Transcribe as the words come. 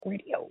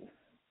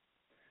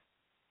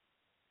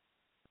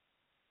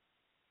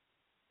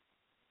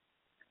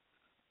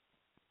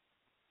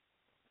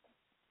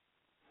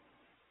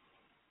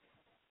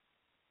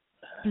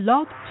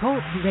Blog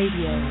Talk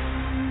Radio.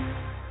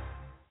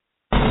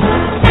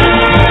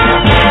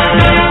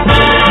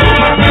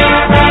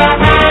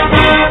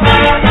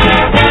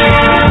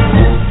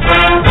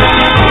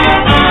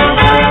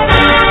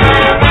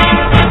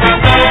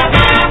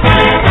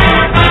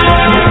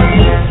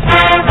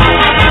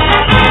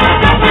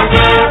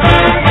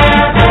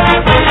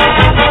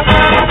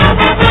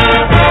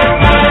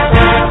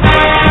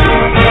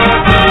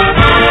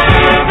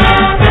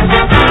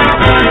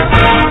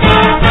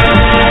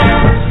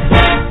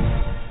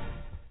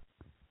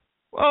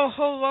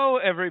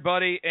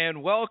 Everybody,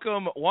 and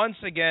welcome once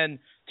again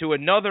to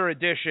another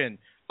edition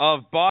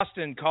of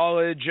Boston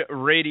College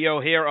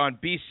Radio here on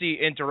BC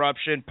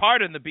Interruption.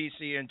 Pardon the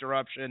BC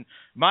Interruption.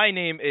 My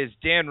name is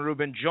Dan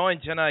Rubin,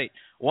 joined tonight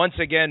once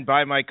again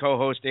by my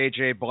co-host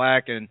AJ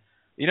Black. And,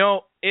 you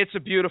know, it's a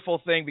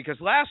beautiful thing because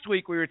last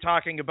week we were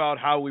talking about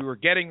how we were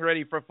getting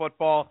ready for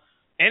football,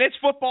 and it's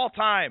football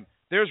time.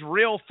 There's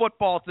real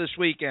football this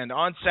weekend.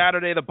 On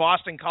Saturday, the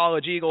Boston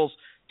College Eagles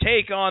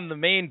take on the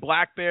Maine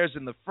Black Bears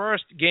in the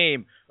first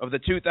game of the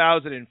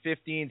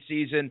 2015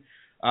 season.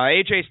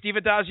 AJ, Steve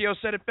Adazio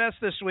said it best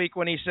this week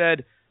when he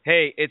said,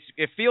 hey,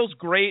 it feels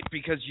great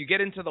because you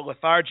get into the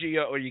lethargy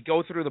or you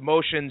go through the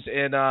motions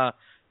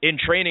in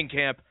training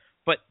camp,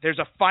 but there's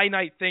a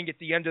finite thing at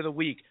the end of the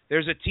week.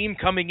 There's a team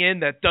coming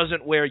in that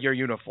doesn't wear your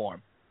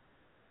uniform.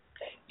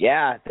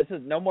 Yeah, this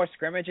is no more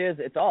scrimmages.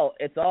 It's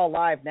all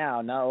live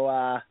now.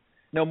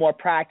 No more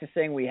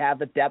practicing. We have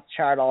the depth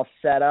chart all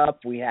set up.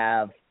 We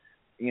have,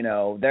 you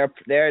know,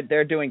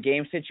 they're doing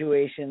game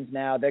situations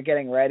now. They're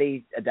getting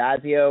ready.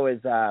 Adazio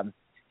is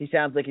he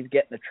sounds like he's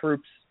getting the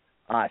troops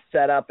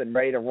set up and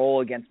ready to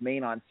roll against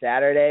Maine on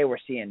Saturday. We're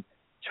seeing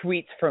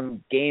tweets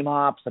from game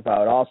hops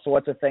about all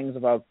sorts of things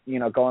about, you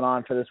know, going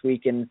on for this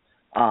week in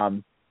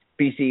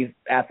BC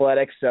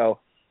athletics. So,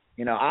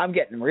 you know, I'm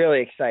getting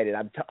really excited.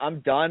 I'm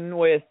done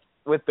with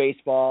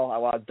baseball. Well, I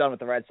was done with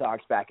the Red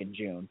Sox back in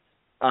June.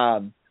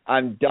 I'm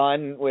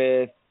done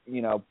with,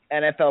 you know,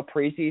 NFL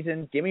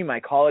preseason. Give me my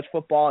college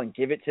football and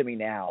give it to me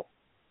now.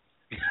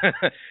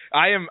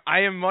 I am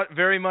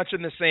very much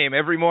in the same.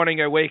 Every morning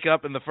I wake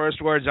up and the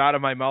first words out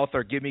of my mouth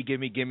are gimme,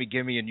 gimme, gimme,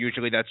 gimme, and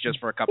usually that's just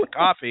for a cup of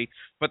coffee.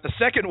 But the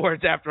second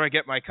words after I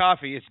get my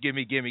coffee is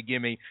gimme, gimme,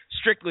 gimme,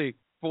 strictly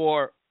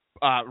for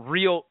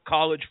real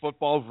college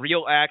football,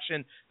 real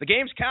action. The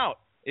games count.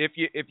 If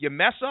you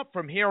mess up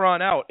from here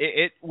on out,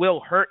 it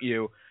will hurt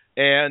you.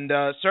 And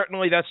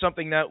certainly that's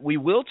something that we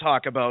will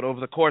talk about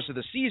over the course of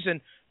the season.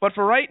 But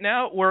for right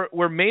now,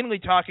 we're mainly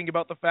talking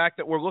about the fact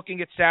that we're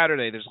looking at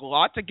Saturday. There's a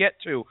lot to get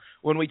to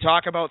when we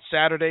talk about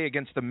Saturday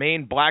against the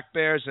Maine Black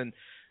Bears. And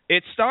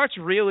it starts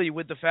really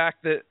with the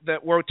fact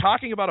that we're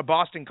talking about a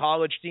Boston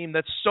College team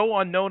that's so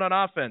unknown on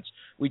offense.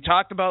 We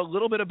talked about a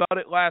little bit about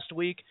it last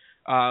week.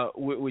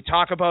 We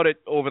talk about it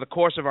over the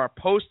course of our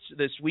posts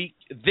this week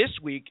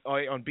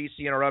on BC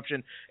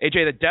Interruption.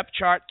 AJ, the depth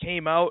chart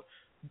came out.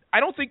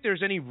 I don't think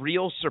there's any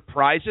real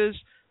surprises,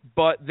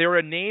 but there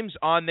are names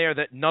on there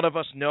that none of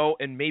us know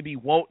and maybe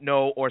won't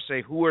know or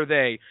say who are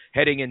they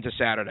heading into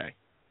Saturday.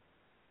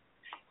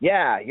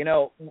 Yeah, you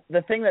know,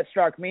 the thing that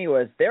struck me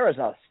was there was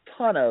a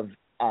ton of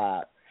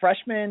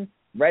freshmen,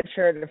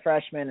 redshirted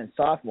freshmen, and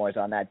sophomores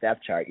on that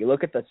depth chart. You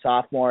look at the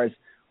sophomores,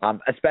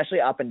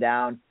 especially up and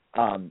down,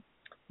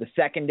 the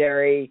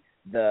secondary,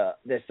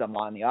 there's some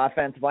on the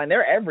offensive line.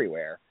 They're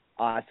everywhere.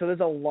 So there's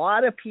a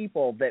lot of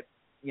people that,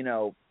 you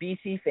know,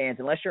 BC fans,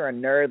 unless you're a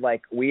nerd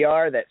like we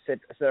are that sit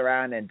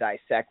around and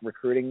dissect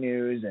recruiting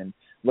news and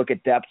look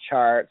at depth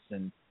charts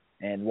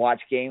and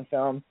watch game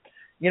film,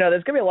 you know,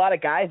 there's going to be a lot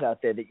of guys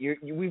out there that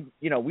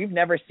we've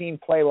never seen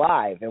play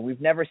live and we've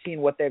never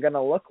seen what they're going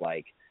to look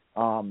like.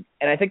 And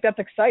I think that's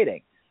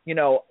exciting. You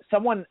know,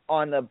 someone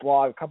on the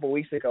blog a couple of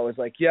weeks ago was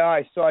like, yeah,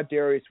 I saw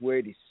Darius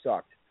Wade. He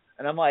sucked.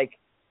 And I'm like,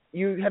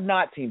 you have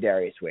not seen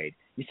Darius Wade.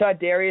 You saw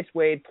Darius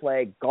Wade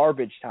play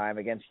garbage time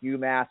against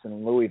UMass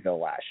and Louisville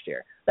last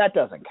year. That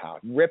doesn't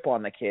count. Rip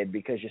on the kid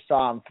because you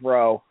saw him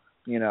throw,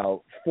 you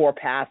know, 4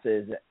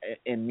 passes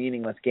in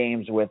meaningless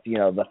games with, you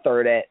know, the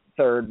third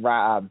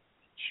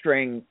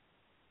string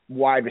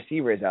wide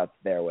receivers out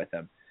there with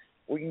him.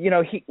 You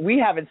know,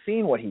 we haven't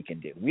seen what he can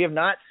do. We have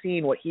not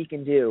seen what he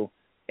can do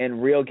in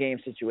real game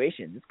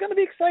situations. It's going to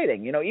be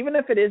exciting. You know, even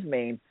if it is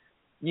Maine,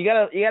 you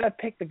gotta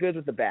pick the good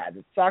with the bad.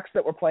 It sucks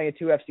that we're playing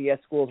 2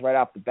 FCS schools right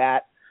off the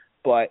bat,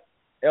 but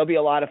it'll be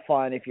a lot of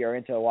fun if you're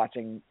into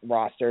watching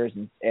rosters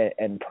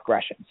and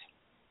progressions.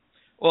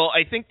 Well,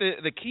 I think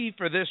the key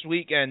for this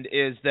weekend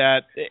is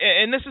that,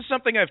 and this is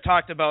something I've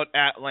talked about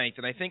at length,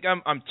 and I think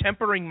I'm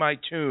tempering my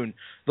tune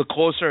the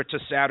closer to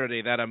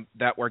Saturday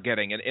that we're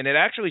getting, and it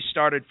actually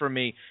started for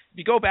me. If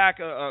you go back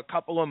a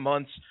couple of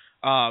months,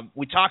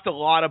 we talked a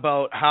lot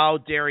about how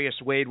Darius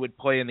Wade would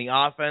play in the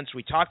offense.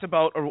 We talked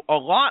about a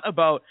lot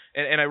about,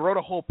 and I wrote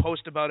a whole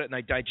post about it, and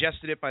I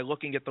digested it by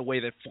looking at the way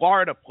that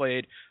Florida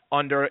played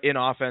in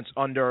offense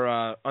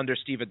under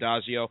Steve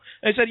Adazio.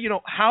 And I said, you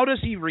know, how does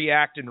he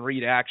react in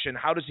read action?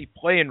 How does he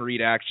play in read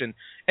action?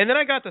 And then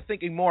I got to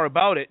thinking more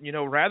about it. You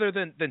know, rather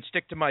than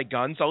stick to my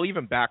guns, I'll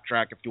even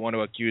backtrack if you want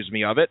to accuse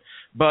me of it.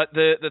 But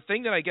the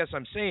thing that I guess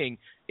I'm saying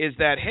is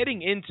that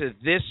heading into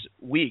this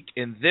week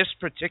in this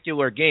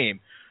particular game,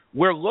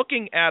 we're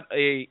looking at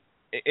a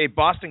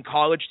Boston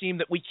College team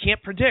that we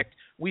can't predict.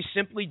 We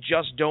simply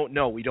just don't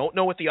know. We don't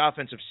know what the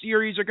offensive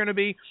series are going to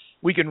be.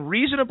 We can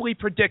reasonably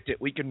predict it.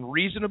 We can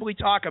reasonably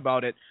talk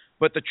about it.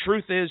 But the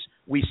truth is,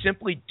 we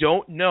simply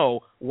don't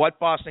know what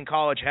Boston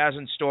College has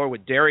in store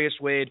with Darius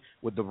Wade,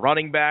 with the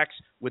running backs,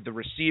 with the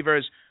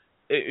receivers.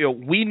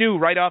 We knew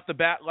right off the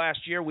bat last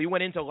year, we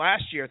went into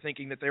last year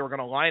thinking that they were going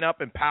to line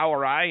up in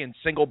power I and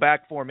single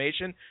back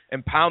formation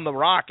and pound the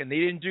rock, and they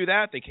didn't do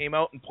that. They came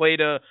out and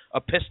played a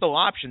pistol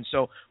option.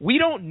 So we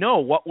don't know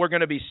what we're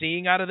going to be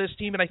seeing out of this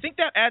team, and I think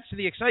that adds to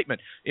the excitement.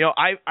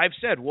 I've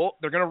said, well,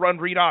 they're going to run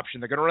read option.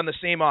 They're going to run the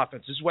same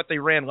offense. This is what they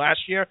ran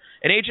last year.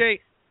 And, AJ,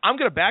 I'm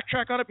going to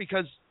backtrack on it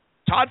because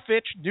Todd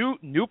Fitch,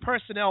 new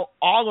personnel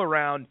all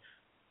around.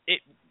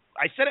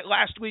 I said it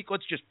last week.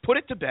 Let's just put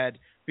it to bed,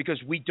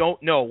 because we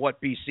don't know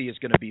what BC is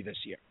going to be this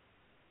year.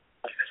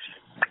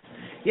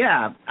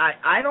 Yeah,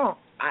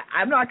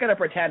 I'm not going to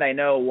pretend I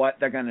know what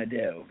they're going to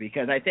do,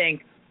 because I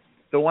think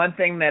the one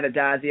thing that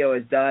Adazio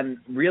has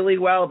done really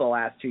well the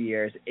last 2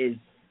 years is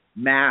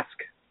mask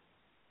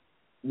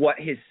what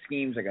his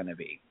schemes are going to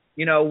be.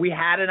 We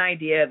had an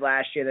idea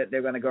last year that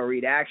they're going to go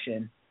read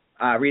option,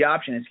 but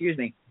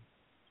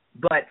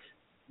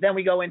then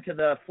we go into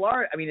the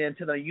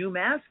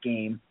UMass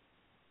game,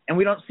 and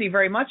we don't see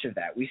very much of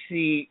that. We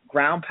see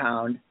ground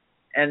pound,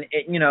 and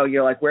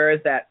you're like, where is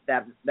that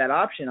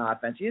option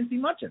offense? You didn't see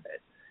much of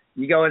it.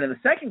 You go into the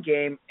second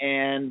game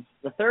and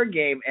the third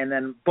game, and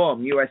then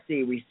boom,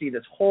 USC. We see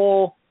this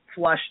whole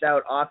flushed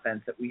out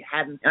offense that we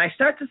hadn't. And I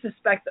start to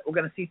suspect that we're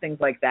going to see things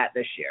like that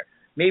this year.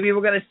 Maybe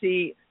we're going to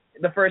see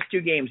the first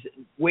two games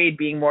Wade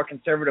being more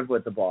conservative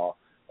with the ball,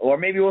 or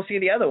maybe we'll see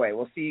the other way.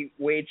 We'll see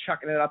Wade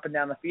chucking it up and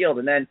down the field,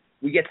 and then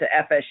we get to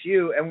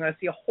FSU and we're going to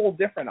see a whole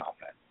different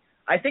offense.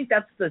 I think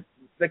that's the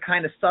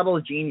kind of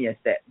subtle genius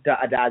that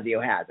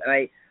Adazio has.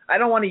 And I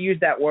don't want to use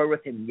that word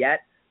with him yet,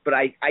 but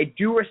I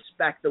do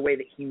respect the way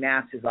that he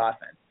masks his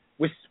offense.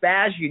 With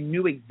Spaz, you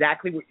knew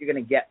exactly what you're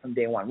going to get from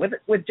day one. With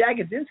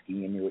Jagodzinski,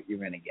 you knew what you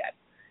were going to get.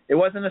 It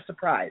wasn't a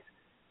surprise.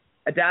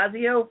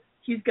 Adazio,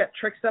 he's got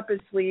tricks up his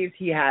sleeves.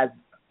 He has,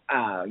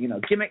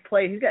 gimmick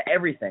plays. He's got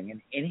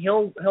everything. And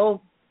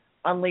he'll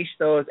unleash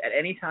those at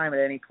any time, at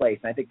any place.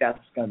 And I think that's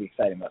what's going to be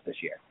exciting about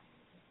this year.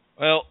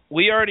 Well,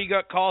 we already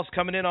got calls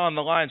coming in on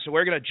the line, so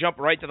we're going to jump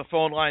right to the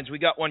phone lines. We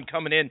got one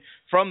coming in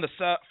from the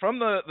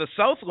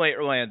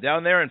Southland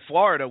down there in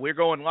Florida. We're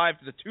going live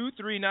to the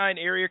 239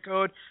 area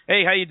code.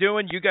 Hey, how you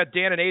doing? You got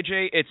Dan and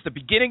AJ. It's the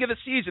beginning of the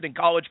season in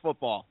college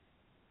football.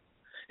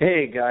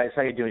 Hey, guys.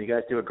 How you doing? You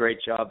guys do a great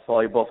job. Follow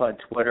you both on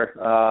Twitter.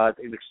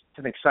 It's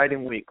an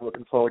exciting week.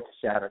 Looking forward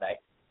to Saturday.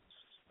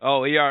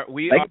 Oh, we are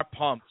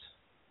pumped.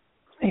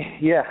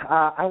 Yeah,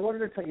 I wanted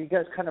to tell you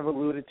guys kind of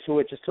alluded to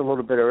it just a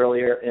little bit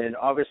earlier, and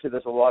obviously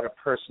there's a lot of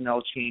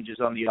personnel changes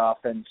on the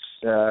offense,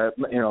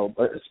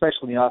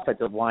 especially the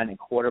offensive line and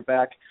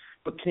quarterback.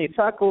 But can you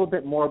talk a little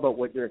bit more about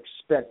what you're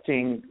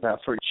expecting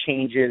for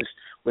changes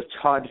with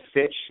Todd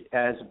Fitch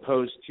as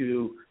opposed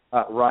to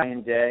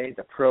Ryan Day,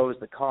 the pros,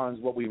 the cons,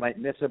 what we might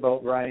miss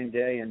about Ryan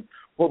Day, and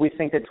what we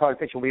think that Todd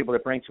Fitch will be able to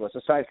bring to us,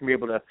 aside from being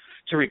able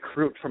to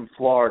recruit from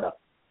Florida?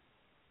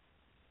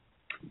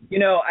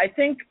 I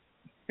think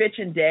Fitch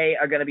and Day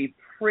are going to be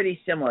pretty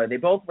similar. They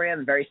both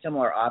ran very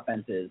similar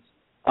offenses.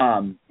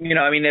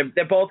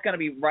 They're both going to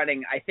be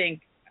running. I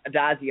think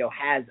Adazio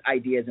has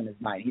ideas in his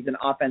mind. He's an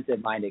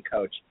offensive-minded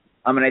coach.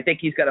 And I think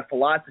he's got a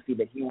philosophy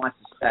that he wants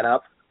to set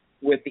up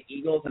with the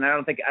Eagles. And I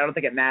don't think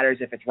it matters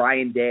if it's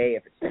Ryan Day,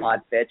 if it's Todd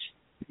Fitch.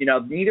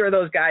 Neither of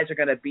those guys are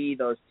going to be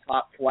those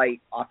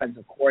top-flight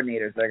offensive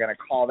coordinators that are going to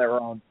call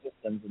their own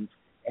systems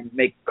and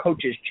make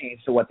coaches change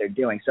to what they're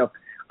doing. So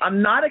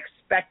I'm not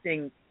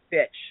expecting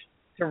Fitch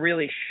to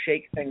really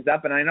shake things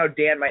up, and I know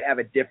Dan might have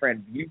a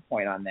different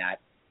viewpoint on that,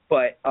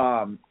 but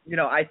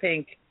I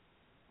think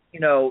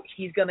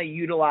he's going to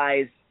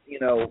utilize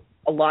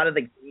a lot of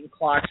the game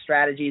clock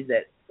strategies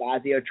that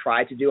Adazio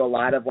tried to do a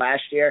lot of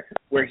last year,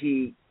 where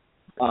he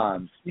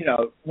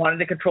wanted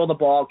to control the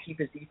ball, keep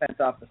his defense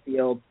off the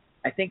field.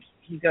 I think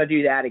he's going to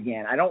do that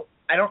again. I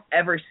don't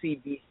ever see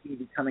BC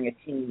becoming a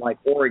team like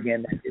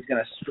Oregon that is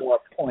going to score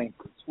points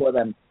and score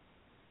them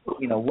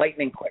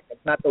lightning quick.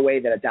 It's not the way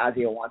that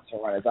Adazio wants to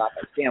run his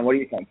offense. Dan, what do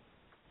you think?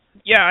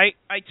 Yeah,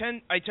 I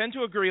tend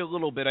to agree a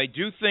little bit. I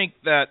do think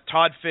that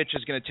Todd Fitch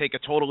is going to take a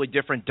totally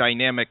different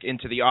dynamic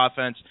into the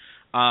offense.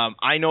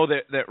 I know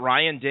that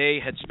Ryan Day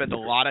had spent a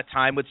lot of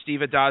time with Steve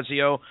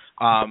Adazio.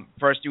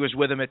 First he was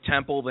with him at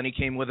Temple, then he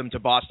came with him to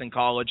Boston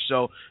College.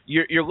 So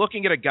you're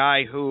looking at a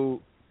guy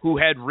who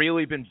had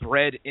really been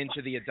bred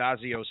into the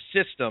Adazio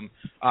system.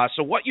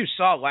 So what you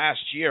saw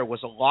last year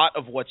was a lot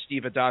of what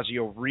Steve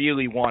Adazio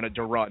really wanted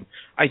to run.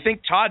 I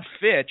think Todd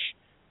Fitch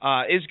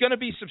is going to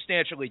be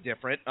substantially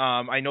different.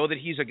 I know that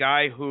he's a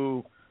guy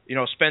who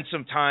spent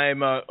some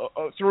time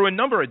through a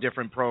number of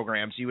different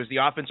programs. He was the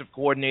offensive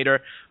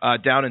coordinator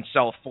down in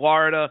South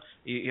Florida.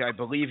 I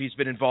believe he's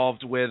been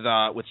involved with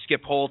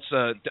Skip Holtz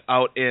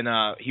out in.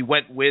 He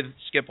went with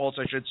Skip Holtz,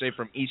 I should say,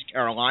 from East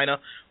Carolina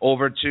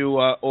over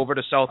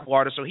to South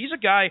Florida. So he's a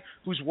guy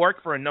who's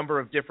worked for a number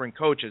of different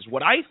coaches.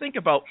 What I think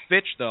about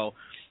Fitch, though,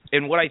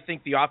 and what I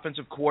think the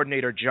offensive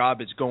coordinator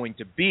job is going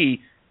to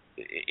be,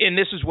 and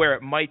this is where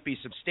it might be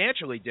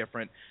substantially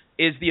different,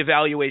 is the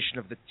evaluation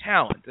of the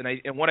talent.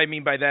 And what I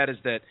mean by that is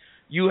that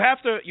you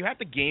have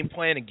to game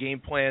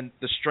plan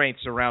the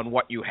strengths around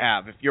what you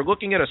have. If you're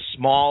looking at a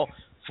small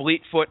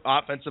fleet-foot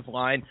offensive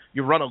line,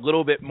 you run a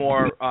little bit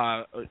more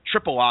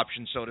triple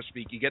option, so to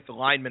speak. You get the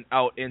linemen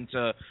out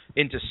into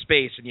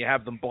space, and you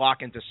have them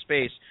block into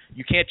space.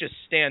 You can't just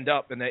stand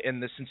up, and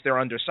since they're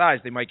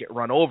undersized, they might get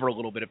run over a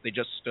little bit if they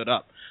just stood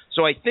up.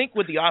 So I think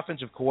with the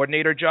offensive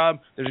coordinator job,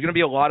 there's going to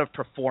be a lot of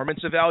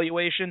performance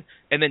evaluation,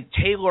 and then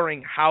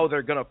tailoring how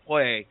they're going to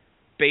play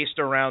based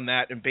around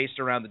that and based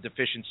around the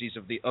deficiencies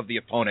of the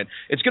opponent.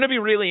 It's going to be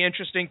really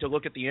interesting to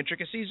look at the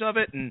intricacies of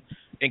it and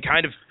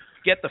kind of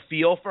get the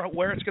feel for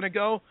where it's going to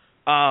go.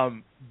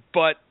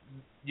 But,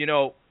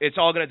 it's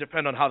all going to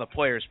depend on how the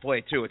players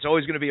play, too. It's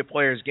always going to be a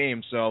player's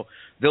game, so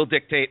they'll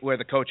dictate where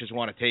the coaches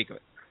want to take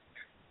it.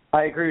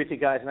 I agree with you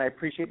guys, and I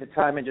appreciate the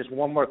time. And just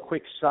one more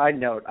quick side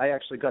note. I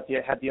actually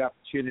had the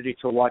opportunity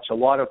to watch a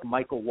lot of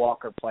Michael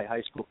Walker play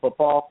high school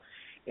football,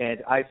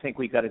 and I think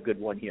we got a good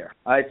one here.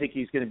 I think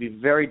he's going to be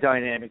very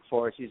dynamic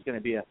for us. He's going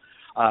to be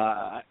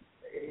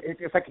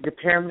if I could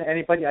compare him to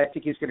anybody, I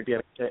think he's going to be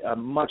a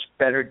much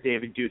better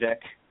David Dudek,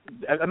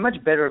 a much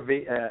better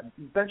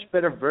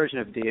version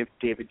of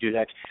David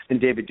Dudek than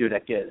David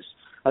Dudek is.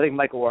 I think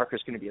Michael Walker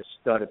is going to be a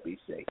stud at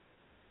BC.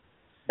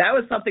 That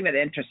was something that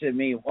interested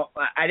me. Well,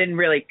 I didn't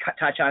really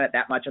touch on it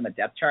that much on the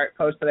depth chart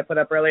post that I put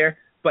up earlier,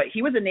 but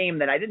he was a name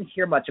that I didn't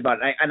hear much about,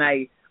 and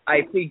I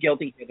plead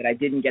guilty here that I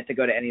didn't get to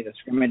go to any of the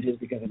scrimmages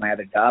because of my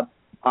other job.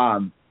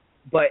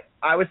 But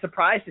I was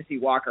surprised to see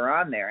Walker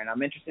on there, and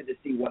I'm interested to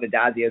see what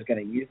Adazio is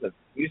going to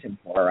use him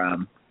for.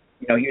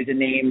 He was a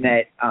name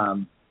that,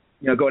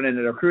 going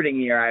into the recruiting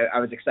year, I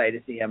was excited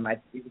to see him.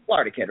 He's a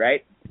Florida kid,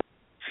 right?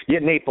 Yeah,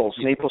 Naples,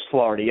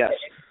 Florida, yes.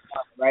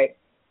 Right.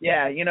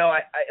 Yeah,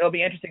 it'll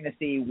be interesting to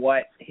see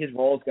what his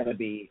role is going to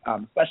be,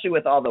 especially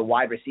with all the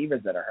wide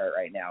receivers that are hurt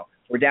right now.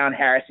 We're down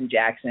Harrison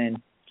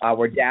Jackson.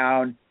 We're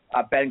down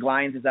Ben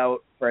Glines is out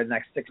for the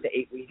next 6 to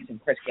 8 weeks, and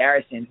Chris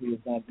Garrison, who is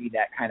going to be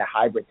that kind of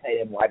hybrid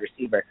tight end wide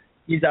receiver,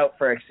 he's out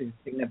for a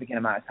significant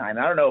amount of time.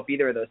 I don't know if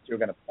either of those two are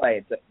going to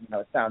play. It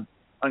sounds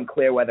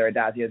unclear whether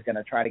Adazio is going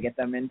to try to get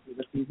them into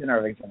the season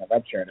or if he's going to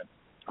redshirt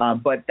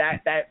them. But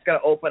that's going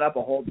to open up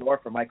a whole door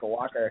for Michael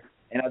Walker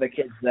and other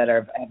kids that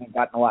haven't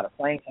gotten a lot of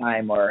playing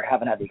time or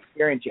haven't had the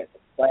experience yet to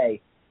play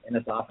in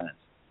this offense.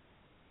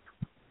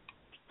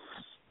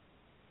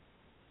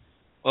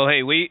 Well,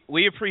 hey,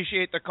 we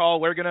appreciate the call.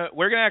 We're gonna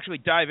actually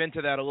dive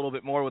into that a little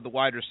bit more with the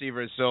wide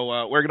receivers.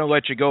 So we're gonna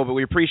let you go, but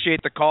we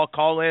appreciate the call.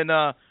 Call in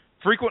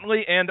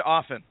frequently and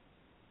often.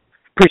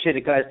 Appreciate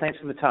it, guys. Thanks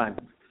for the time.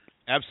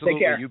 Absolutely,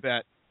 Take care. You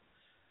bet.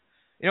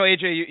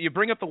 AJ, you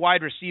bring up the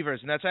wide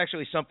receivers, and that's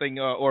actually something,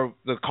 or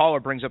the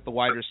caller brings up the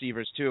wide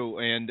receivers too,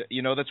 and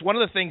that's one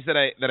of the things that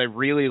I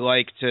really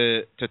like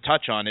to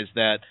touch on is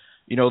that.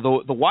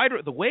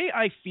 The way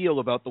I feel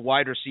about the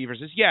wide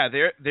receivers is,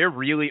 they're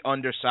really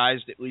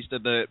undersized, at least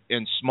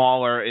and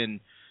smaller. And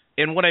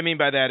what I mean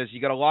by that is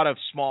you got a lot of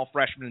small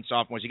freshmen and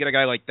sophomores. You got a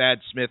guy like Thad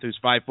Smith who's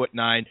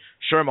 5'9".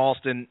 Sherm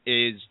Alston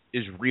is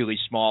really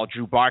small.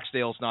 Drew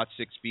Barksdale's not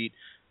 6 feet.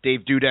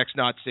 Dave Dudek's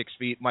not 6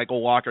 feet.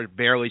 Michael Walker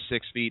barely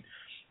 6 feet.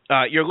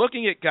 You're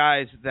looking at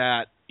guys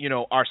that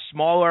are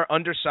smaller,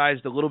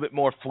 undersized, a little bit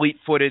more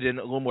fleet-footed, and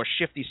a little more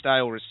shifty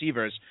style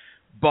receivers,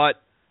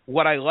 but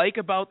what I like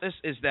about this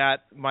is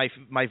that my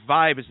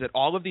vibe is that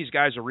all of these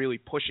guys are really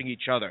pushing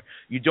each other.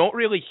 You don't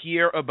really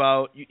hear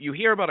about you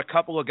hear about a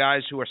couple of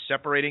guys who are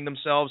separating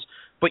themselves,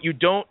 but you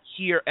don't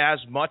hear as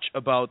much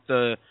about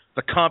the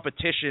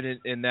competition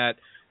in that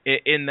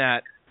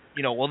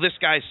this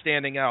guy's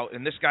standing out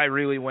and this guy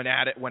really went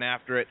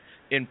after it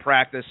in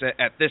practice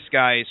at this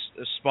guy's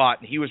spot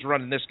and he was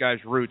running this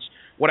guy's routes.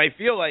 What I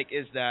feel like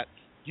is that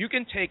you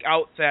can take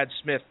out Thad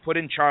Smith, put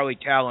in Charlie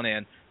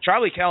Callanan,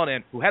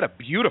 who had a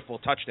beautiful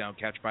touchdown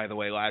catch, by the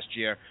way, last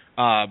year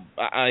on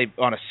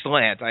a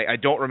slant. I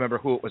don't remember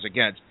who it was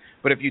against.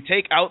 But if you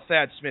take out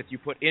Thad Smith, you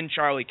put in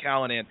Charlie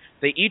Callanan,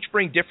 they each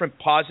bring different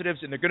positives,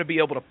 and they're going to be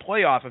able to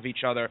play off of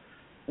each other,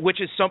 which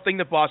is something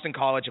that Boston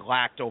College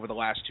lacked over the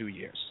last 2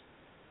 years.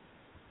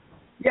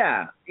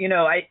 Yeah,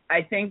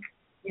 I think,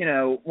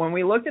 when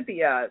we looked at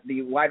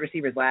the wide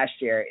receivers last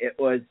year, it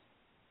was,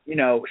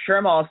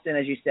 Sherm Alston,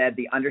 as you said,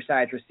 the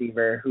undersized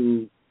receiver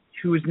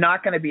who's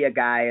not going to be a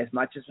guy as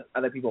much as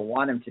other people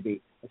want him to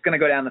be. He's going to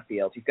go down the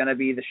field. He's going to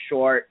be the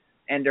short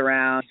end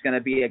around. He's going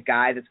to be a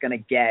guy that's going to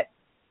get,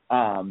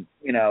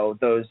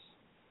 those,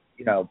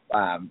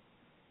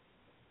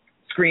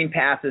 screen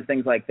passes,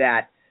 things like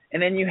that.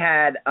 And then you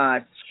had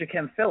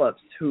Shaquem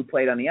Phillips, who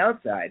played on the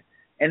outside.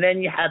 And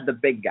then you had the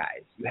big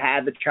guys. You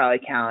had the Charlie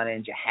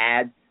Callanans. You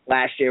had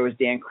last year was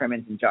Dan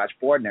Crimmins and Josh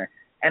Bordner.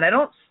 And I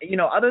don't,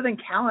 other than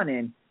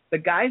Callanan, the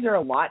guys are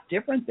a lot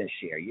different this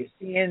year. You're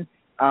seeing,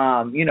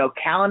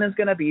 Callanan's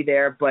going to be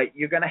there, but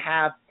you're going to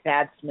have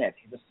Thad Smith.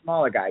 He's a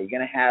smaller guy. You're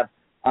going to have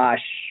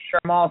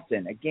Sherm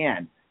Alston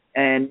again.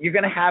 And you're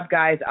going to have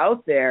guys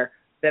out there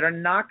that are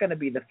not going to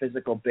be the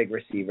physical big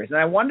receivers. And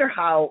I wonder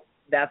how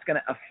that's going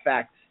to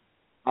affect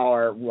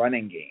our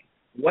running game,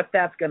 what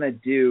that's going to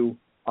do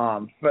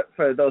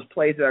for those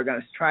plays that are going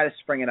to try to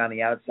spring it on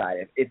the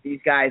outside. If these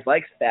guys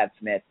like Thad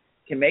Smith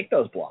can make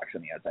those blocks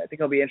on the outside, I think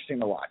it'll be interesting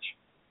to watch.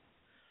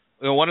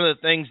 Well, one of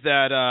the things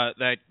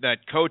that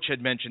Coach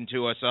had mentioned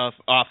to us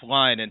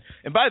offline,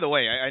 and by the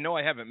way, I know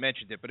I haven't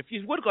mentioned it, but if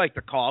you would like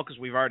to call, because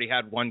we've already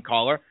had one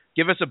caller,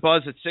 give us a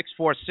buzz at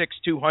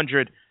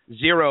 646-200-0446.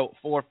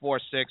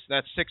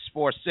 That's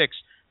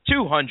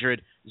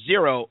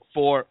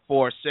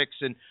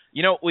 646-200-0446. And,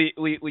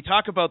 we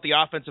talk about the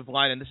offensive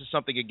line, and this is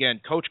something, again,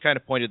 Coach kind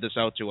of pointed this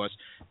out to us,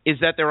 is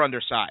that they're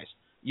undersized.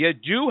 You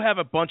do have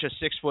a bunch of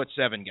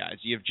 6'7" guys.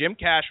 You have Jim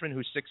Cashman,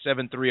 who's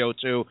 6'7",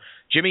 302.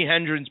 Jimmy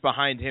Hendren's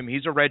behind him.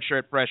 He's a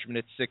redshirt freshman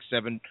at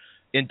 6'7".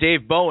 And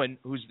Dave Bowen,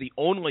 who's the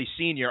only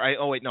senior.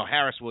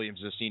 Harris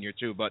Williams is a senior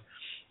too. But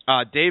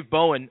Dave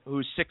Bowen,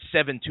 who's 6'7",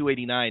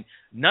 289.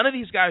 None of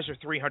these guys are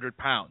 300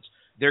 pounds.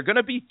 They're going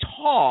to be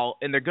tall,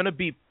 and they're going to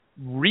be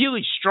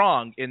really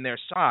strong in their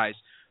size.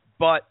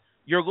 But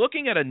you're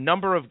looking at a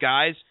number of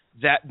guys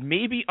that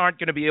maybe aren't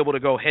going to be able to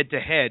go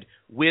head-to-head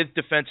with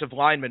defensive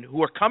linemen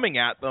who are coming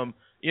at them.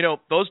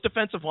 Those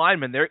defensive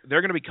linemen, they're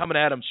going to be coming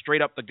at them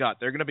straight up the gut.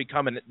 They're going to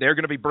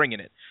be bringing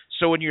it.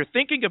 So when you're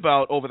thinking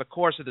about over the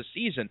course of the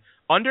season,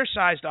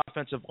 undersized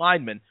offensive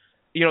linemen,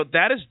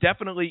 that is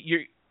definitely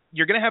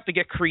you're going to have to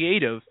get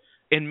creative,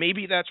 and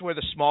maybe that's where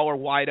the smaller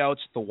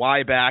wideouts, the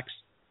Y-backs,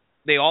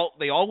 they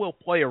all will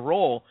play a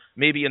role,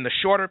 maybe in the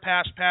shorter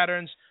pass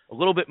patterns, a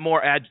little bit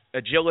more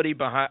agility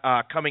behind,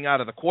 coming out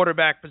of the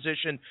quarterback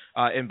position.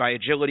 And by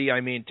agility,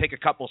 I mean take a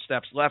couple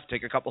steps left,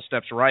 take a couple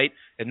steps right,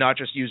 and not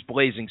just use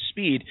blazing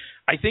speed.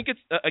 I think it's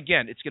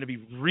going to be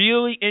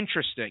really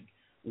interesting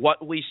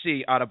what we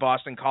see out of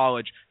Boston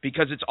College,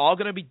 because it's all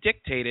going to be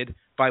dictated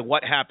by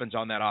what happens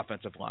on that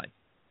offensive line.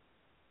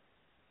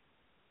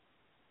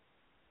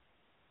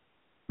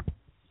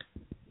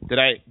 Did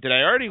I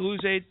already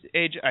lose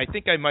AJ? I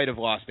think I might have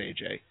lost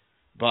AJ.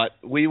 But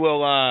we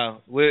will. I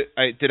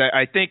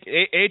think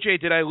AJ.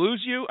 Did I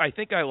lose you? I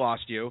think I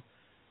lost you.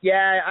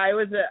 Yeah, I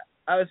was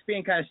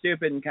being kind of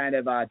stupid and kind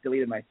of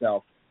deleted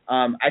myself.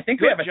 I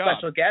think we have a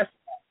special guest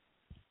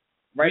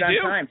right on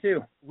time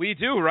too. We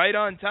do right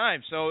on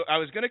time. So I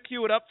was going to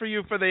cue it up for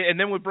you and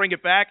then we'll bring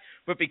it back.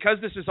 But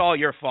because this is all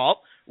your fault,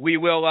 we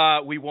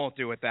won't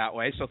do it that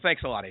way. So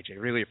thanks a lot, AJ.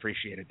 Really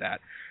appreciated that.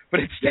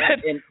 But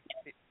instead,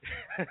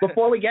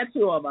 before we get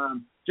to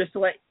him, just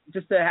to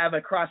have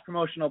a cross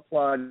promotional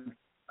plug.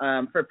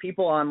 For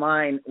people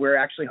online, we're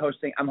actually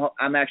hosting.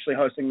 I'm actually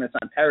hosting this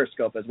on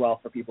Periscope as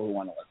well for people who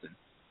want to listen.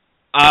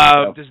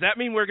 Does that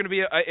mean we're going to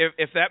be?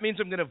 If that means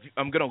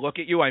I'm gonna look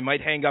at you, I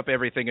might hang up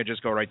everything and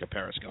just go right to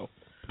Periscope.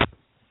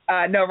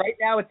 No, right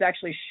now it's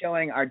actually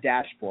showing our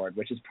dashboard,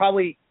 which is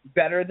probably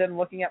better than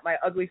looking at my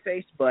ugly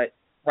face. But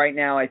right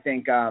now, I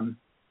think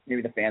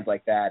maybe the fans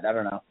like that. I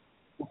don't know.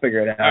 We'll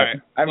figure it out. All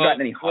right. I haven't gotten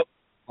any.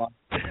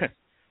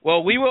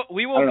 Well, we will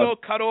go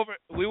cut over.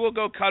 We will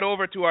go cut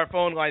over to our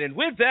phone line, and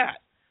with that,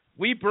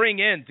 we bring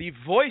in the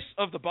voice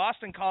of the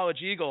Boston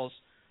College Eagles,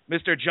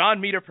 Mr. John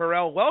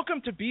Meter-Perrell.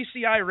 Welcome to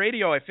BCI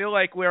Radio. I feel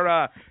like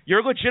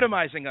you're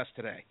legitimizing us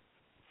today.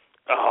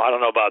 Oh, I don't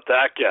know about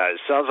that, guys.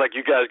 Sounds like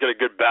you guys got a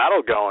good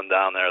battle going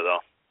down there,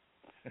 though.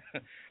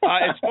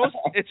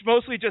 It's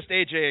mostly just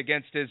AJ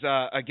against his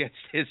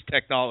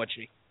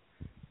technology.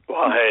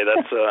 Well, hey,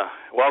 that's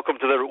welcome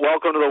to the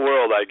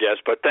world, I guess.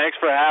 But thanks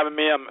for having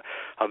me. I'm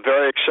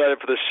very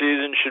excited for the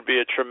season. Should be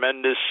a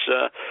tremendous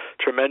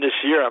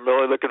year. I'm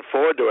really looking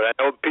forward to it. I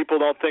know people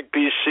don't think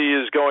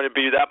BC is going to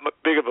be that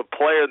big of a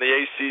player in the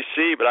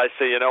ACC, but I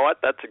say, you know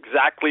what? That's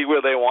exactly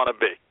where they want to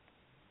be.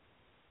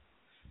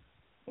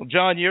 Well,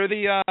 John, you're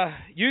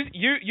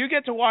you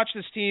get to watch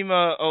this team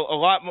a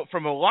lot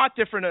from a lot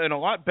different and a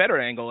lot better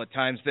angle at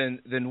times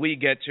than we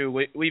get to.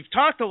 We've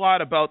talked a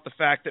lot about the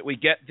fact that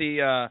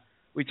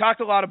we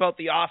talked a lot about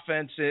the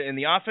offense, and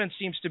the offense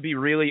seems to be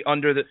really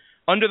under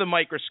the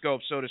microscope,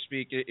 so to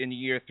speak, in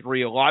year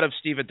 3. A lot of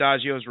Steve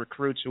Adazio's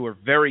recruits who are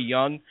very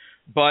young,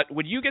 but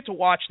when you get to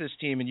watch this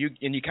team and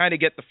you kind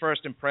of get the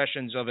first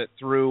impressions of it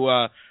through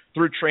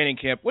training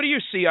camp, what do you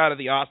see out of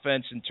the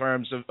offense in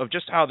terms of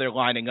just how they're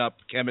lining up,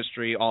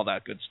 chemistry, all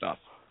that good stuff?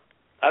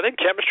 I think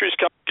chemistry's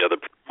coming together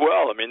pretty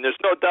well. I mean, there's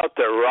no doubt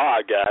they're raw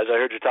guys. I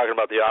heard you talking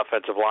about the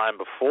offensive line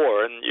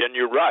before, and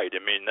you're right.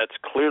 I mean, that's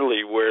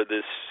clearly where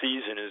this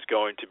season is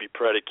going to be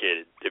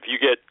predicated. If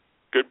you get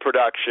good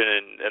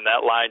production and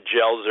that line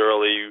gels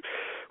early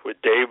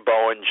with Dave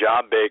Bowen,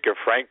 John Baker,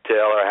 Frank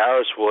Taylor,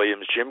 Harris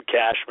Williams, Jim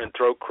Cashman,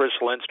 throw Chris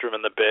Lindstrom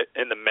in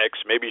the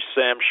mix, maybe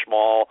Sam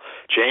Schmall,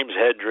 James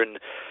Hedren.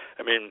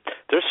 I mean,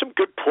 there's some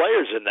good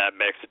players in that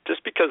mix.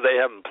 Just because they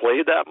haven't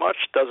played that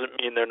much doesn't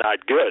mean they're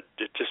not good.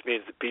 It just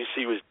means that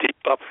BC was deep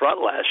up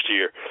front last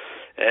year.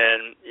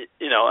 And,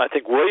 I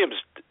think Williams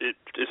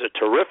is a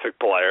terrific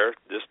player.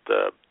 Just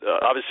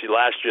obviously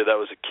last year that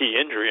was a key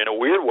injury. In a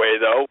weird way,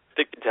 though, I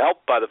think it's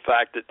helped by the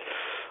fact that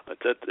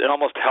it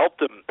almost helped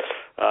him.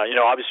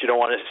 Obviously you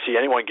don't want to see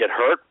anyone get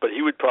hurt, but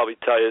he would probably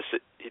tell you,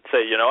 he'd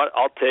say, you know what,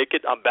 I'll take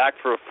it. I'm back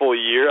for a full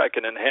year. I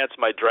can enhance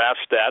my draft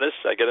status.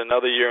 I get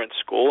another year in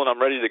school, and I'm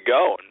ready to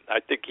go. And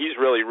I think he's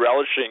really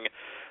relishing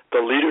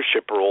the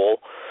leadership role.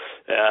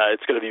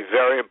 It's going to be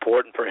very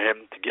important for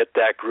him to get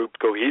that group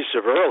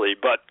cohesive early.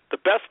 But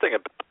the best thing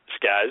about this,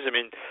 guys,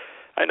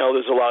 I know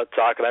there's a lot of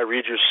talk, and I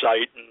read your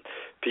site, and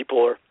people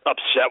are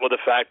upset with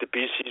the fact that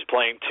BC's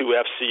playing 2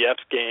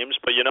 FCS games.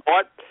 But you know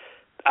what?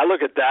 I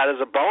look at that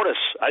as a bonus.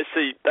 I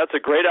see that's a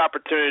great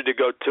opportunity to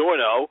go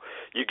 2-0.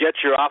 You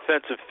get your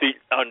offensive feet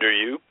under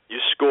you.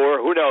 You score,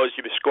 who knows,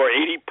 you score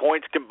 80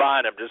 points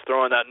combined. I'm just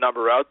throwing that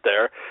number out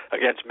there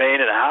against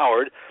Maine and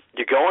Howard.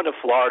 You go into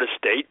Florida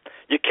State.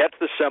 You catch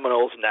the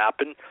Seminoles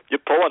napping. You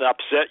pull an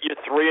upset. You're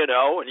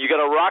 3-0, and you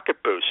got a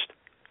rocket boost.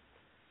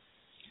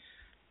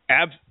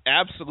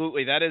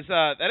 Absolutely, that is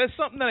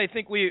something that I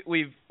think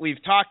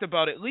we've talked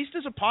about at least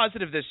as a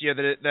positive this year.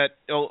 That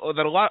a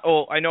lot.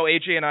 I know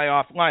AJ and I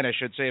offline, I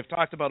should say, have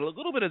talked about it a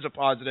little bit as a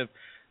positive.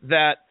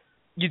 That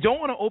you don't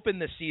want to open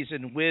the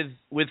season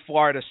with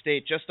Florida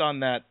State just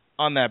on that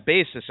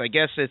basis. I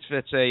guess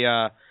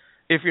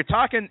if you're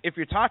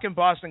talking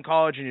Boston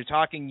College and you're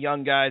talking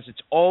young guys,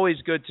 it's always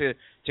good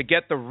to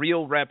get the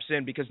real reps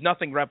in, because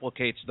nothing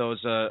replicates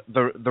those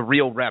the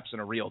real reps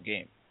in a real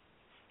game.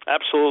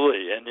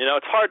 Absolutely, and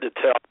it's hard to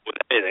tell with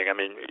anything.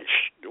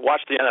 Watch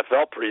the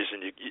NFL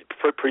preseason.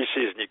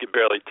 You can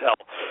barely tell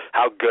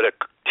how good a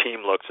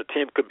team looks. A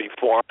team could be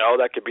 4-0.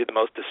 That could be the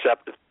most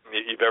deceptive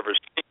thing you've ever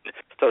seen. It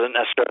doesn't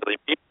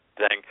necessarily mean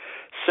anything.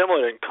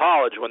 Similar in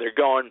college, when they're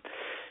going,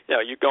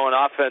 you're going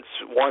offense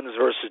ones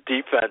versus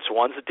defense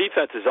ones. The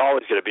defense is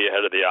always going to be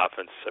ahead of the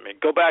offense.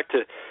 Go back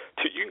to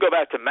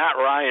Matt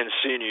Ryan's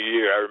senior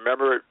year. I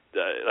remember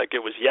like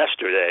it was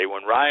yesterday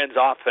when Ryan's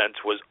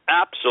offense was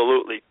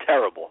absolutely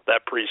terrible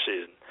that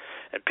preseason,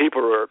 and people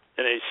were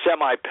in a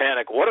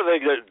semi-panic. What are they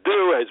going to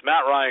do? Is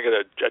Matt Ryan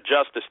going to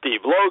adjust to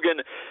Steve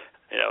Logan?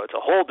 It's a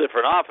whole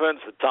different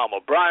offense that Tom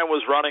O'Brien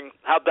was running.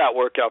 How'd that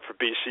work out for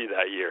BC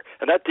that year?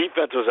 And that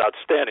defense was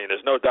outstanding.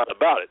 There's no doubt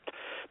about it.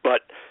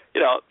 But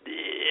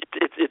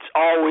it's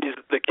always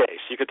the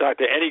case. You can talk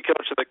to any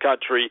coach in the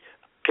country.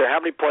 Care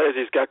how many players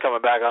he's got coming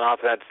back on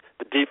offense,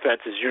 the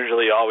defense is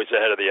usually always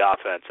ahead of the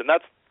offense, and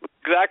that's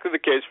exactly the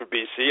case for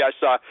BC. I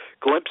saw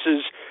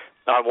glimpses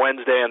on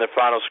Wednesday in the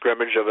final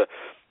scrimmage of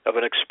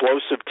an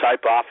explosive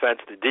type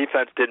offense. The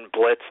defense didn't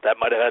blitz. That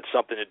might have had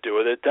something to do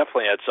with it.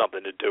 Definitely had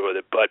something to do with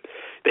it. But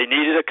they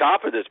needed a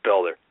confidence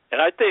builder.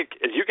 And I think,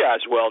 as you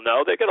guys well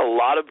know, they got a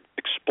lot of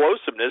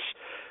explosiveness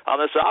on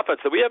this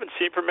offense that we haven't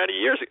seen for many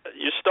years.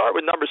 You start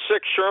with number 6,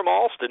 Sherm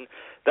Alston.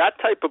 That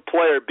type of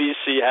player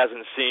BC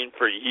hasn't seen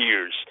for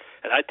years.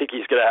 And I think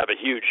he's going to have a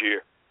huge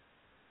year.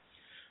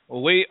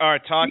 Well, we are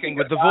talking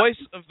with the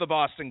voice of the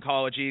Boston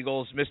College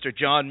Eagles, Mr.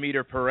 John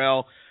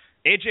Meter-Perrell.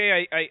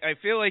 AJ, I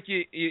feel like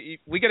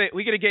we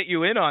gotta get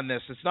you in on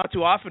this. It's not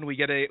too often we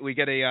get a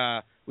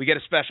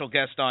special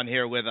guest on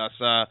here with us.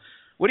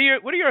 What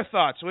are your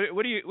thoughts?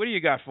 What do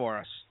you got for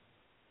us?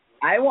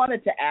 I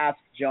wanted to ask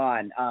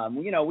John.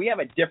 We have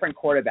a different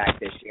quarterback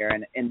this year,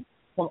 and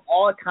from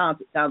all accounts,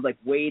 it sounds like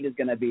Wade is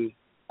going to be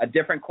a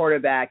different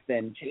quarterback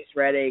than Chase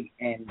Reddick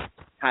and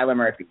Tyler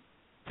Murphy.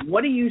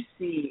 What do you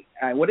see?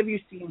 What have you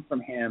seen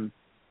from him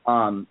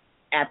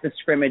at the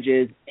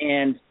scrimmages?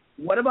 And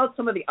what about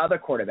some of the other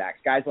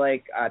quarterbacks, guys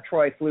like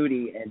Troy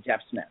Flutie and Jeff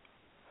Smith?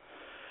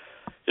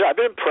 Yeah, I've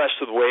been impressed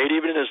with Wade.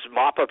 Even in his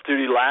mop-up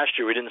duty last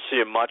year, we didn't see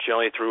him much. He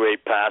only threw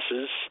 8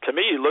 passes. To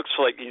me, he looks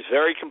like he's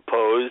very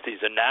composed. He's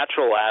a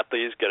natural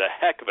athlete. He's got a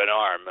heck of an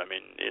arm.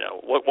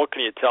 What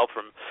can you tell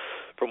from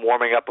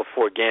warming up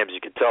before games?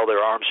 You can tell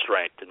their arm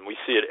strength, and we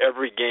see it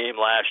every game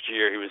last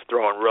year. He was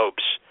throwing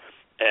ropes.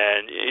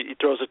 And he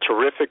throws a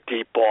terrific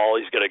deep ball.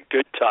 He's got a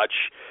good touch.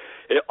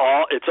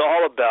 It's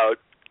all about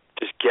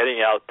just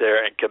getting out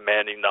there and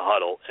commanding the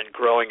huddle and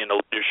growing in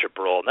the leadership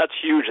role. And that's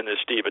huge in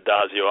this Steve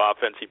Addazio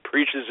offense. He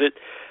preaches it.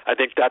 I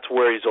think that's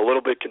where he's a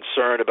little bit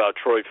concerned about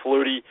Troy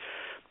Flutie.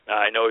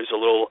 I know he's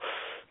a little,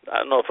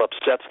 I don't know if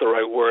upset's the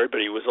right word, but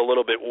he was a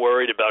little bit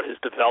worried about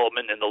his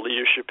development in the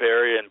leadership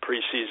area in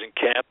preseason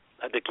camp.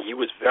 I think he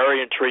was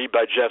very intrigued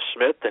by Jeff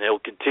Smith, and he'll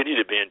continue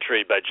to be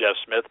intrigued by Jeff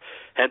Smith,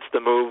 hence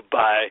the move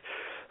by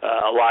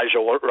Elijah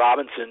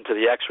Robinson to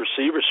the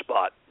X-receiver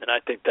spot. And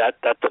I think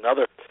that's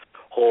another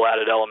whole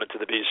added element to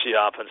the BC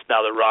offense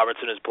now that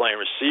Robinson is playing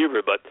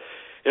receiver. But,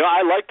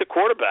 I like the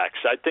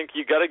quarterbacks. I think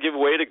you got to give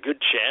Wade a good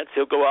chance.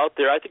 He'll go out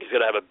there. I think he's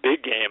going to have a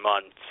big game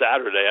on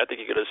Saturday. I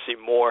think you're going to see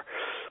more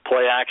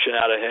play action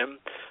out of him.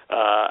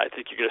 I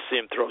think you're going to see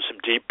him throw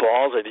some deep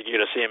balls. I think you're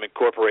going to see him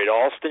incorporate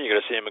Alston. You're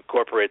going to see him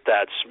incorporate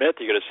Thad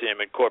Smith. You're going to see him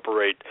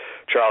incorporate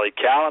Charlie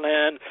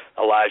Callahan,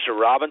 Elijah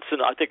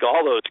Robinson. I think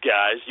all those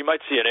guys, you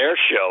might see an air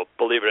show,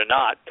 believe it or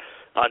not,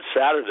 on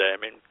Saturday.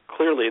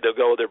 clearly they'll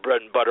go with their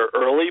bread and butter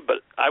early,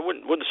 but I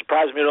wouldn't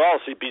surprise me at all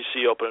to see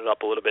BC open it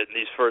up a little bit in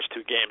these first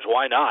two games.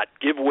 Why not?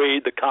 Give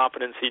Wade the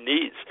confidence he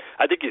needs.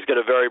 I think he's got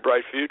a very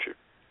bright future.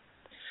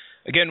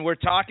 Again, we're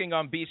talking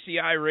on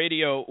BCI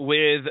Radio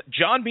with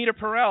John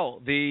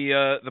Meter-Perrell,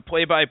 the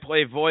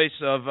play-by-play voice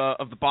of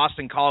the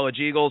Boston College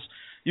Eagles.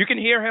 You can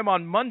hear him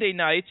on Monday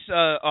nights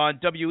on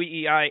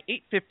WEEI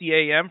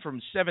 8:50 a.m.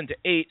 from 7 to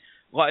 8.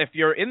 If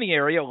you're in the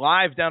area,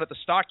 live down at the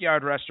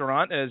Stockyard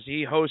Restaurant as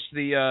he hosts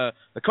the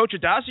Coach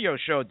Adazio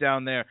show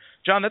down there.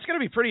 John, that's going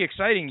to be pretty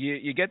exciting.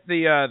 You get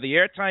the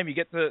airtime, you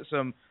get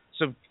some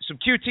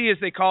QT, as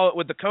they call it,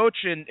 with the coach,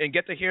 and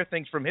get to hear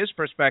things from his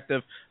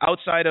perspective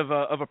outside of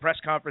a press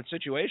conference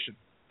situation.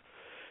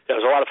 Yeah,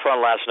 it was a lot of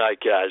fun last night,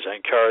 guys. I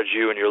encourage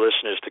you and your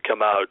listeners to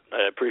come out.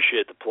 I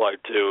appreciate the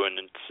plug too, and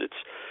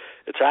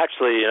it's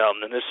actually,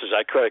 and this is,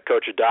 I credit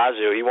Coach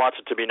Adazio. He wants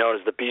it to be known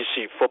as the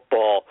BC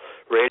Football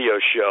Radio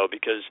Show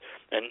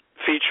and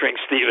featuring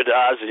Steve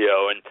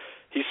Adazio, and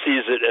he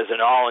sees it as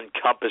an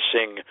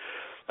all-encompassing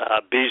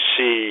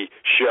BC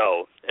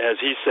show. As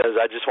he says,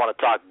 I just want to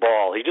talk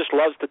ball. He just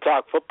loves to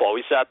talk football.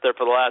 We sat there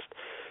for the last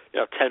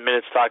 10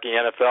 minutes talking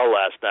NFL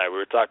last night. We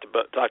were talked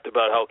about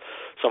how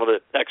some of the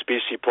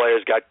ex-BC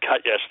players got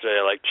cut yesterday,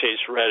 like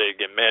Chase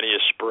Reddick and Manny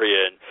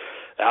Espria and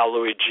Al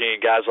Louis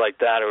Jean, guys like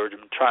that who are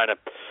trying to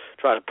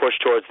push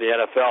towards the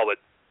NFL. But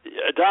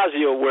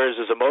Adazio wears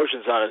his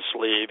emotions on his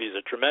sleeve. He's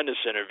a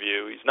tremendous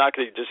interview. He's not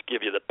going to just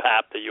give you the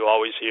pap that you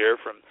always hear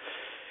from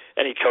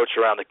any coach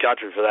around the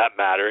country, for that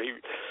matter.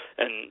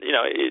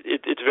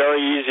 It's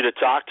very easy to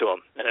talk to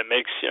him, and it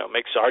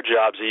makes our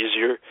jobs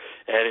easier.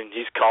 And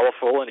he's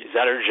colorful and he's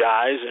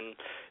energized, and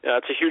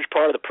it's a huge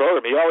part of the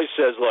program. He always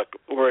says, "Look,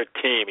 we're a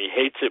team." He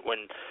hates it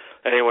when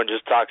anyone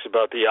just talks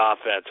about the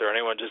offense or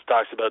anyone just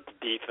talks about the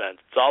defense.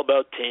 It's all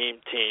about team,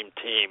 team,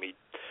 team. He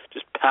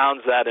just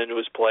pounds that into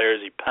his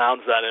players. He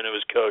pounds that into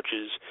his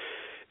coaches.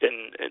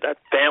 And that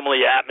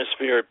family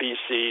atmosphere at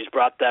BC, he's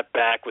brought that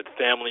back with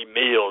family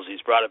meals.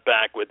 He's brought it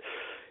back with,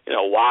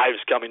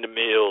 wives coming to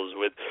meals,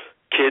 with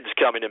kids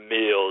coming to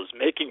meals,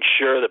 making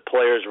sure that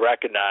players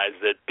recognize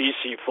that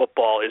BC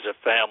football is a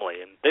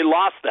family. And they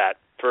lost that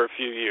for a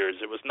few years.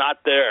 It was not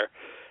there,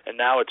 and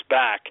now it's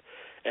back.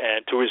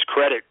 And to his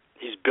credit,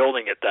 he's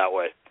building it that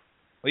way.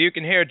 Well, you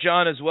can hear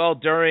John as well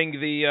during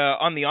the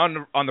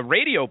on the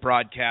radio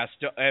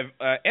broadcast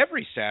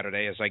every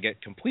Saturday, as I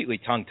get completely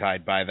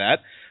tongue-tied by that,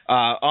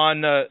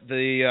 on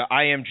the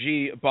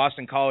IMG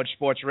Boston College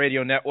Sports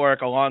Radio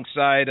Network,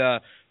 alongside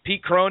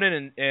Pete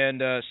Cronin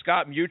and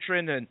Scott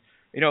Mutrin. And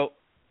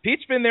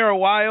Pete's been there a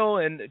while,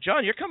 and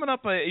John, you're coming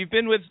up. You've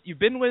been with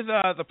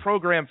the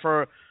program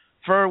for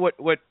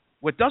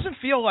what doesn't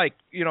feel like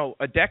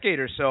a decade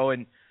or so,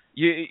 and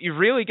you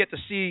really get to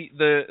see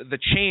the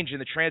change and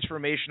the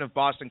transformation of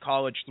Boston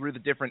College through the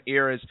different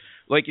eras.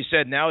 Like you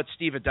said, now it's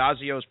Steve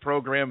Adazio's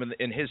program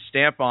and his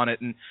stamp on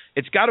it. And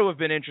it's got to have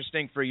been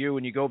interesting for you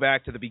when you go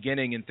back to the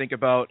beginning and think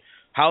about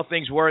how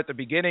things were at the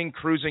beginning,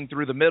 cruising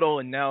through the middle,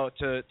 and now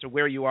to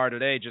where you are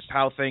today, just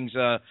how things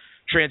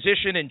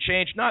transition and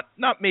change, not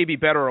maybe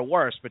better or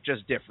worse, but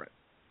just different.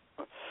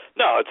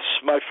 No, it's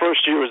my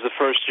first year was the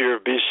first year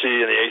of BC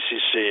and the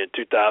ACC in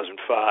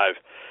 2005.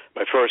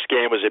 My first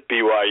game was at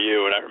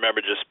BYU, and I remember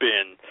just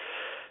being,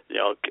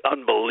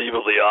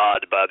 unbelievably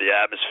awed by the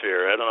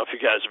atmosphere. I don't know if you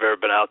guys have ever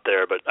been out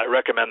there, but I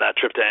recommend that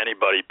trip to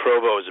anybody.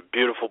 Provo is a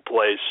beautiful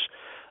place.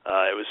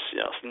 It was,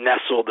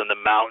 nestled in the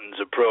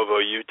mountains of Provo,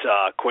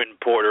 Utah. Quentin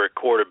Porter at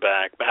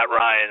quarterback, Matt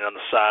Ryan on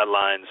the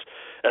sidelines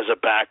as a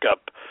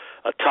backup,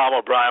 Tom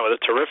O'Brien with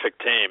a terrific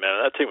team,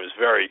 and that team was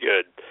very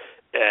good.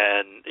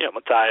 And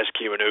Matthias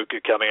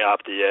Kiwanuka coming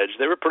off the edge.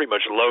 They were pretty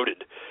much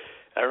loaded.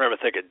 I remember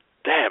thinking,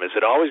 damn, is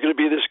it always going to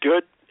be this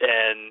good?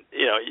 And,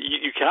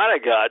 you kind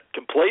of got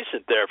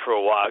complacent there for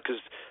a while because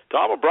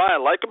Tom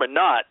O'Brien, like him or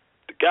not,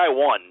 the guy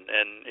won.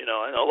 And,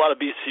 I know a lot of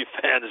BC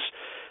fans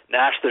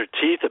gnashed their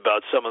teeth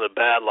about some of the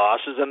bad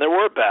losses, and there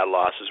were bad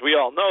losses. We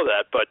all know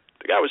that, but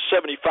the guy was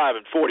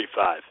 75-45.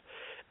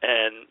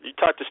 And you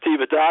talk to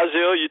Steve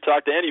Adazio, you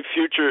talk to any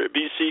future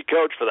BC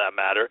coach for that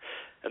matter,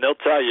 and they'll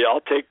tell you,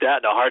 I'll take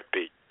that in a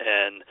heartbeat.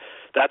 And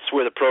that's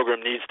where the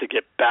program needs to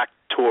get back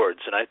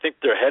towards. And I think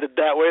they're headed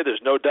that way.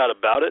 There's no doubt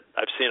about it.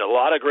 I've seen a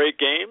lot of great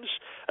games.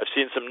 I've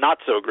seen some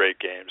not-so-great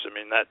games. I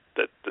mean, that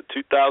the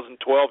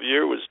 2012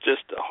 year was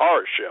just a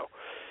horror show.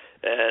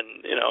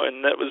 And,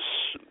 and that was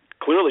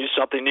clearly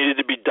something needed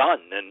to be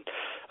done. And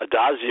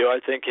Adazio,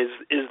 I think,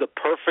 is the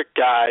perfect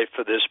guy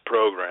for this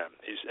program.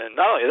 And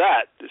not only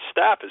that, his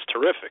staff is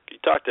terrific.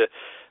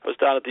 I was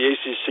down at the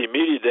ACC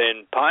Media Day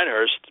in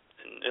Pinehurst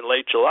in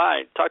late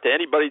July. Talk to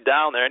anybody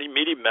down there, any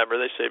media member,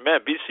 they say,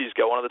 man, BC's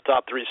got one of the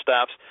top 3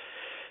 staffs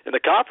in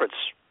the conference.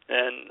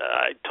 And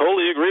I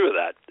totally agree with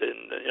that.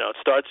 And, it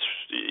starts,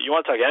 you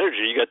want to talk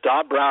energy, you got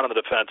Don Brown on the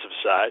defensive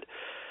side.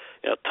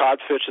 Todd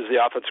Fitch is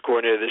the offense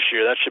coordinator this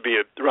year. That should be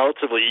a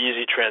relatively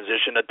easy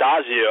transition.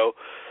 Adazio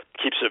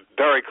keeps a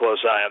very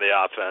close eye on the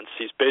offense.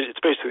 It's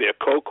basically a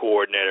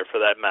co-coordinator for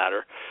that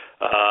matter.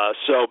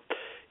 So,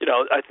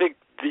 I think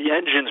the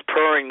engine's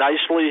purring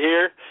nicely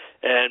here.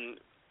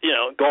 And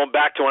going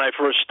back to when I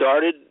first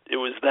started, it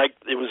was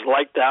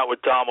like that with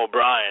Tom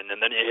O'Brien,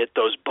 and then you hit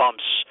those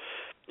bumps,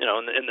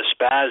 in the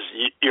Spaz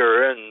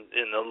era and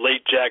in the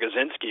late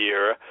Jagosinski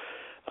era,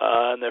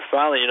 and they're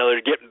finally,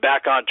 they're getting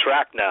back on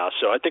track now.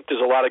 So I think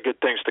there's a lot of good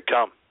things to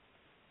come.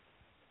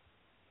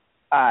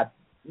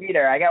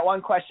 Meter, I got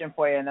one question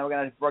for you, and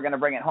then we're gonna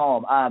bring it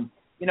home.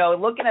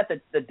 Looking at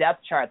the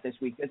depth chart this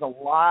week, there's a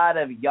lot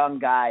of young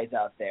guys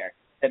out there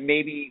that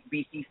maybe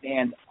BC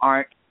fans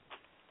aren't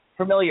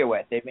familiar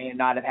with. They may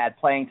not have had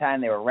playing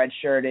time. They were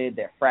redshirted.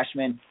 They're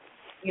freshmen.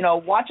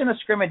 Watching the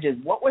scrimmages,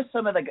 what were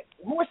some of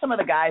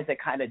the guys that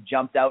kind of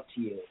jumped out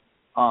to you,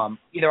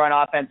 either on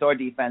offense or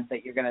defense,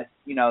 that you're gonna,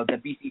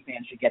 the BC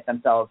fans should get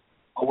themselves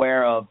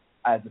aware of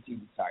as the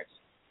season starts?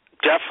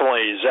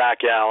 Definitely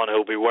Zach Allen,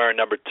 who'll be wearing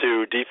number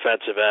 2,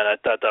 defensive end. I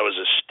thought that was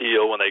a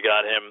steal when they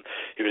got him.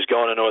 He was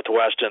going to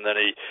Northwestern, then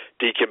he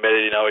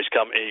decommitted.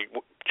 He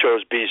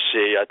chose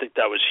BC. I think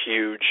that was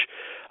huge.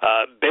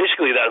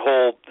 Basically, that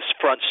whole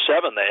front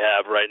 7 they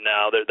have right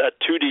now, they're that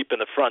 2 deep in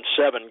the front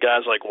 7,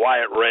 guys like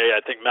Wyatt Ray.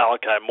 I think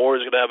Malachi Moore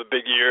is going to have a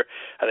big year.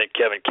 I think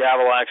Kevin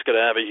Kavalak's going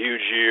to have a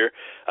huge year.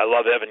 I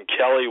love Evan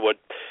Kelly, what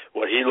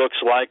he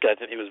looks like. I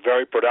think he was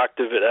very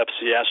productive at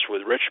FCS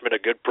with Richmond,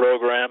 a good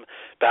program,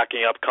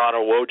 backing up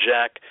Connor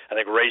Wojak. I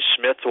think Ray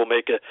Smith will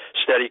make a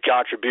steady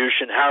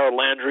contribution. Harold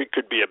Landry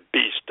could be a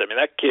beast. I mean,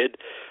 that kid,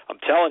 I'm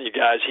telling you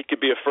guys, he could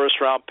be a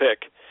first-round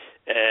pick.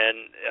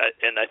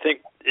 And I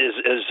think,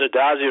 as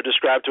Adazio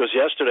described to us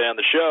yesterday on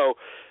the show,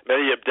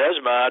 Mehdi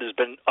Abdesmad has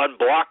been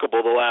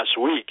unblockable the last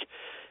week,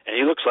 and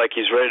he looks like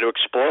he's ready to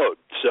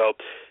explode. So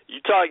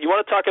you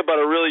want to talk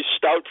about a really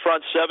stout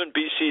front 7?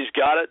 BC's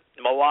got it.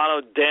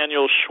 Milano,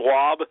 Daniel,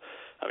 Schwab.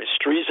 I mean,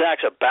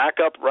 Strezak's a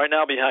backup right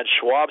now behind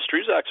Schwab.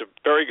 Strezak's a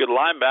very good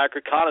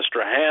linebacker. Connor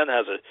Strahan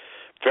has a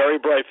very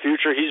bright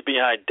future. He's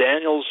behind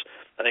Daniels.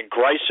 I think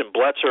Grice and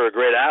Bletzer are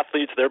great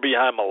athletes. They're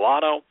behind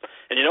Milano.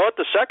 And you know what?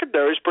 The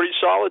secondary is pretty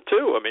solid,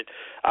 too. I mean,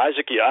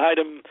 Isaac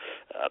Eidem,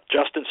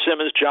 Justin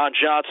Simmons, John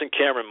Johnson,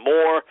 Cameron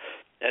Moore,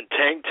 and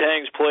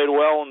Tang's played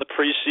well in the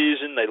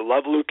preseason. They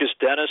love Lucas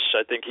Dennis.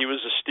 I think he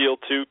was a steal,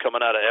 too,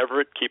 coming out of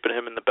Everett, keeping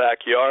him in the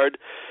backyard.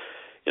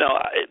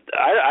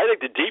 I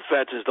think the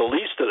defense is the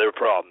least of their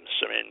problems.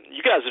 I mean,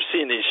 you guys have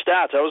seen these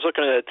stats. I was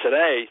looking at it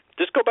today.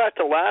 Just go back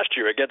to last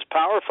year against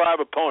Power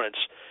 5 opponents.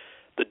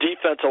 The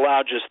defense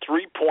allowed just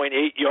 3.8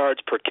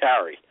 yards per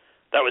carry.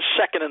 That was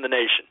second in the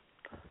nation.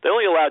 They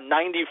only allowed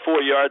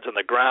 94 yards on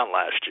the ground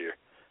last year.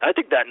 I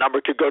think that number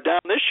could go down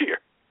this year.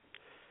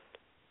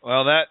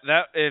 Well,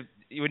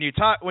 when you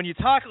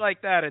talk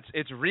like that,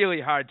 it's really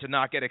hard to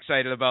not get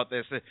excited about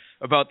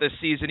this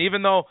season,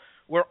 even though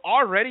we're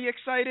already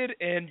excited,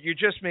 and you're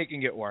just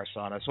making it worse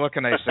on us. What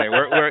can I say?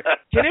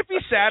 Can it be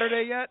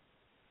Saturday yet?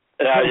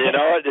 Yeah, you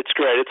know what? It's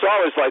great. It's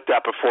always like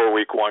that before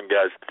week 1,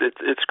 guys.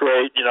 It's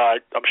great.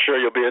 I'm sure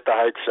you'll be at the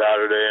Heights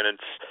Saturday, and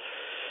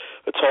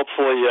it's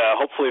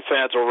hopefully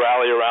fans will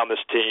rally around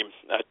this team.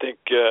 I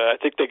think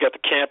they got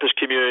the campus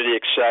community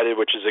excited,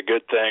 which is a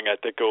good thing. I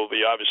think it will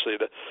be obviously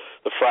the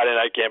Friday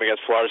night game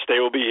against Florida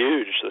State will be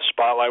huge. The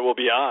spotlight will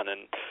be on,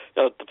 and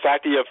the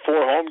fact that you have 4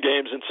 home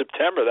games in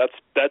September,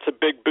 that's a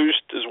big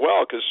boost as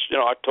well, because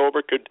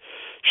October could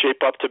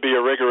shape up to be a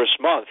rigorous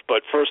month.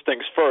 But first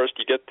things first,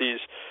 you get these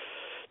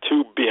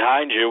 2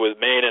 behind you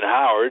with Maine and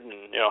Howard,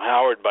 and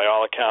Howard, by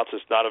all accounts, is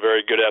not a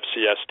very good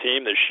FCS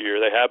team this year.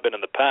 They have been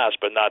in the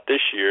past, but not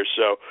this year.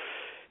 So,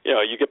 you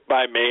get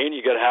by Maine, you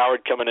get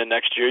Howard coming in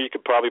next year. You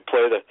could probably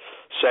play the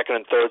second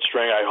and third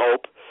string, I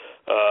hope,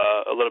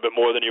 a little bit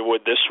more than you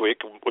would this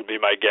week would be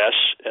my guess.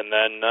 And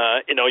then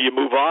you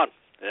move on.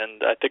 And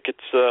I think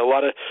it's a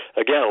lot of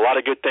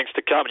good things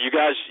to come. You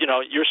guys,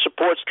 your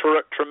support's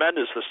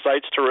tremendous. The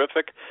site's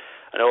terrific.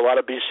 I know a lot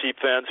of BC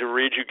fans who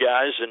read you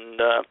guys,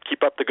 and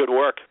keep up the good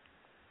work.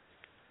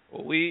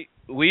 Well,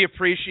 we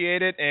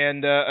appreciate it,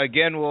 and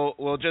again,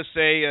 we'll just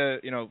say,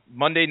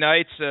 Monday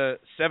nights, 7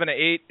 to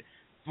 8.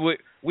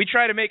 We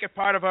try to make it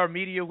part of our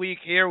media week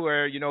here,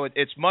 where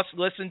it's must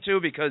listen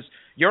to, because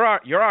you're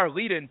our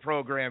lead-in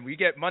program. We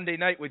get Monday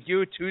night with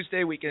you.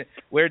 Tuesday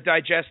we're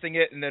digesting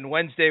it, and then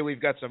Wednesday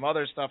we've got some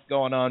other stuff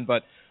going on.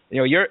 But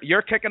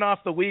you're kicking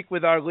off the week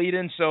with our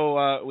lead-in,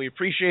 so we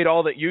appreciate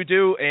all that you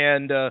do,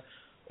 and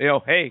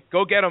hey,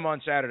 go get them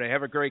on Saturday.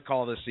 Have a great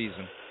call this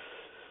season.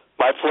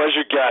 My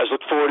pleasure, guys.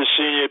 Look forward to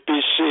seeing you at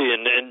BC,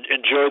 and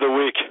enjoy the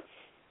week.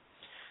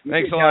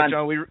 Thanks a lot,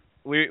 John.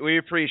 We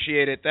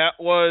appreciate it. That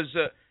was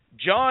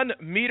John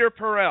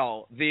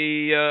Meter-Perrell,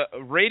 the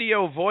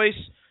radio voice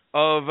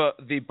of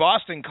the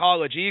Boston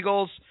College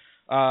Eagles.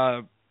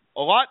 A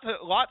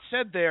lot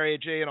said there,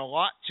 AJ, and a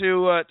lot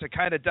to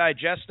kind of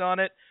digest on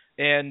it.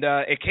 And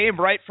it came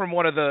right from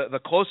one of the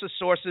closest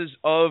sources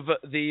of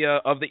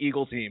the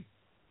Eagle team.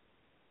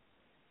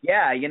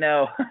 Yeah,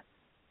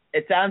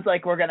 it sounds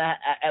like we're gonna,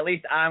 at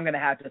least I'm gonna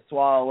have to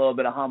swallow a little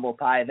bit of humble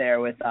pie there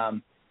with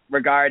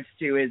regards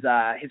to his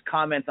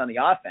comments on the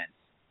offense.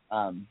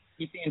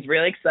 He seems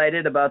really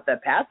excited about the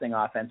passing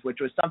offense, which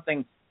was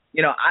something,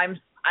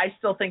 I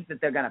still think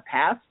that they're gonna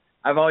pass.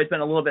 I've always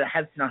been a little bit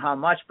hesitant on how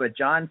much, but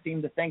John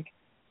seemed to think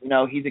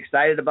he's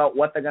excited about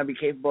what they're going to be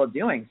capable of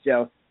doing.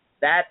 So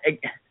that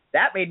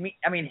made me,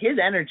 his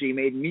energy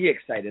made me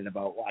excited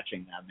about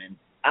watching them. And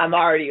I'm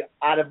already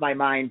out of my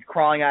mind,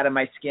 crawling out of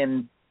my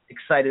skin,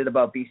 excited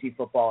about BC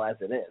football as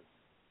it is.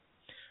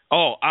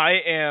 Oh, I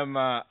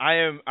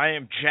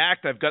am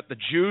jacked. I've got the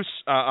juice.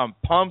 I'm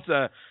pumped.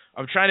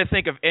 I'm trying to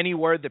think of any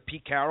word that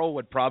Pete Carroll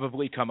would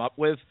probably come up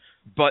with,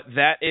 but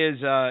that is,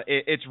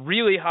 it's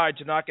really hard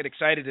to not get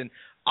excited. And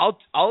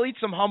I'll eat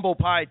some humble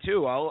pie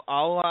too.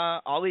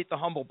 I'll eat the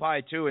humble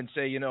pie too, and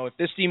say, if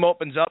this team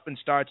opens up and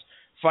starts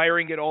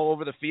firing it all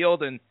over the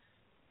field and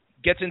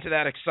gets into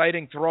that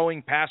exciting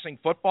throwing, passing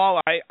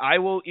football, I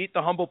will eat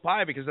the humble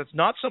pie, because that's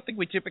not something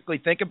we typically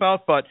think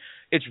about, but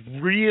it's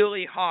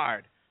really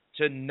hard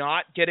to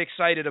not get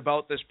excited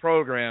about this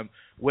program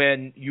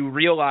when you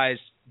realize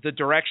the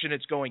direction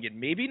it's going in.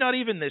 Maybe not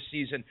even this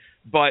season,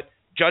 but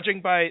judging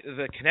by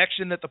the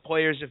connection that the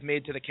players have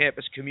made to the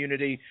campus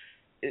community,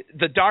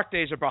 the dark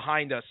days are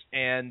behind us,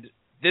 and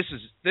this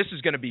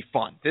is going to be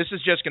fun. This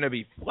is just going to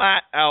be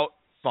flat out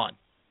fun.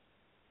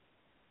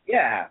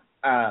 Yeah,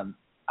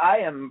 I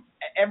am.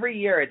 Every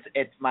year,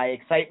 it's my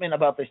excitement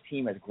about this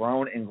team has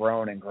grown and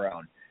grown and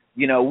grown.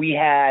 We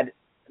had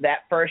that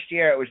first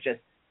year, it was just,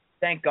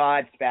 thank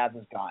God Spaz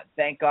is gone.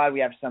 Thank God we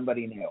have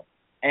somebody new.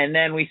 And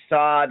then we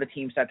saw the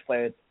team start to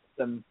play with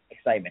some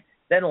excitement.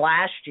 Then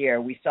last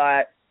year, we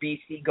saw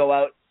BC go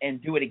out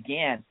and do it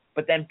again,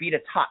 but then beat a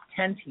top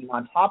 10 team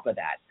on top of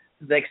that.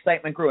 The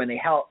excitement grew, and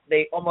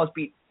they almost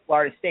beat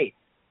Florida State.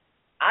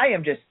 I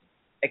am just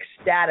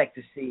ecstatic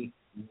to see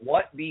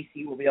what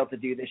BC will be able to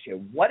do this year.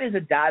 What is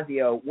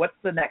Adazio? What's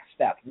the next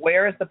step?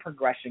 Where is the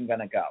progression going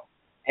to go?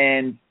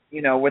 And,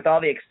 with all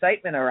the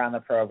excitement around the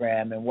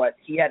program and what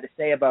he had to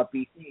say about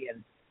BC,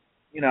 and,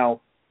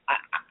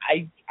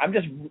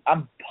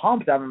 I'm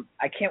pumped.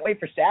 I can't wait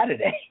for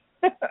Saturday.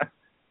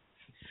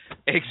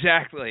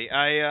 Exactly.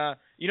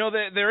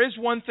 There is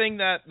one thing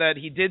that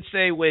he did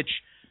say, which,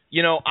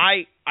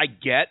 I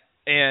get,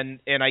 and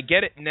I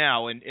get it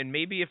now. And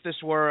maybe if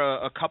this were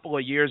a couple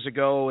of years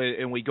ago,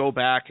 and we go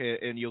back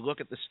and you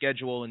look at the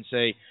schedule and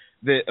say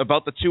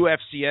about the two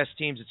FCS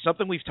teams, it's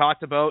something we've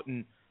talked about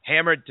and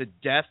hammered to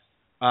death.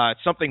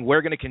 It's something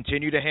we're going to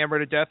continue to hammer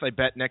to death, I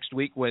bet, next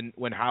week when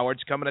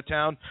Howard's coming to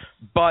town.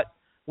 But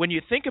when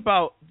you think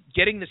about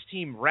getting this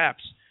team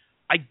reps,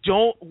 I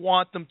don't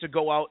want them to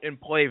go out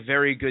and play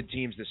very good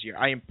teams this year.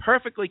 I am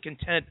perfectly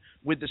content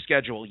with the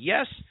schedule.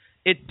 Yes,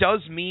 it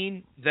does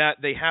mean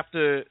that they have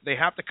to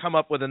come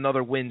up with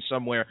another win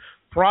somewhere,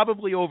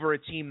 probably over a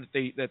team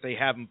that they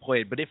haven't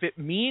played. But if it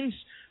means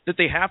that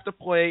they have to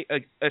play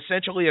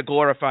essentially a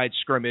glorified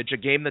scrimmage, a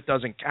game that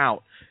doesn't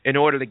count, in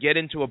order to get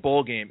into a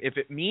bowl game, if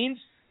it means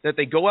that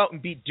they go out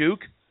and beat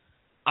Duke,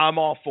 I'm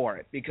all for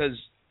it. Because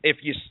if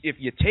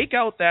you take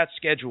out that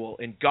schedule,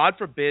 and God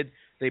forbid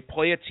they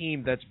play a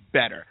team that's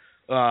better,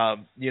 I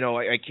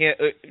can't.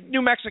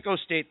 New Mexico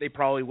State they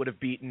probably would have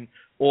beaten,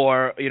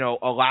 or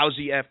a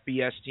lousy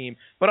FBS team.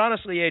 But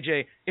honestly,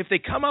 AJ, if they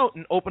come out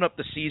and open up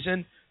the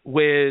season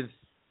with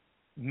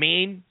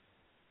Maine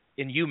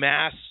in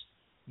UMass,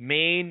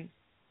 Maine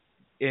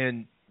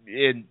in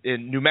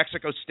New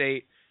Mexico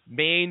State,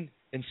 Maine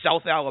in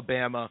South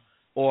Alabama,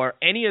 or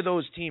any of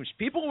those teams,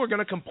 people were going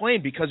to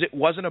complain because it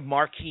wasn't a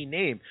marquee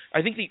name.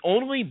 I think the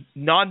only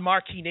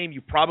non-marquee name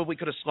you probably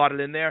could have slotted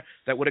in there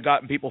that would have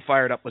gotten people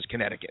fired up was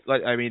Connecticut.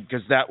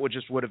 Because that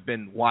would have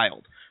been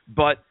wild.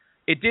 But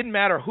it didn't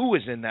matter who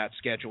was in that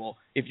schedule.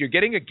 If you're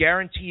getting a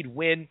guaranteed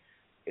win,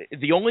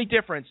 the only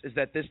difference is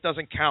that this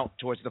doesn't count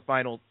towards the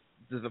final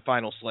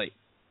slate.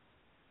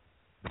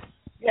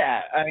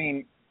 Yeah,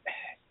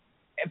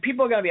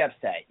 people are going to be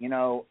upset,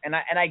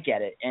 and I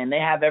get it, and they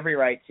have every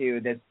right to.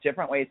 There's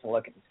different ways to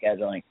look at the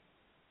scheduling.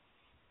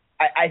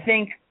 I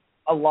think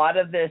a lot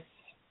of this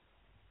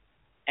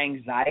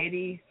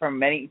anxiety from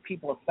many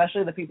people,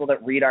 especially the people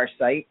that read our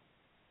site,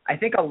 I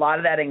think a lot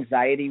of that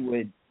anxiety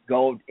would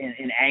go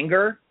in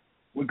anger,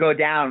 would go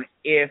down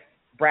if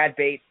Brad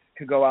Bates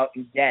could go out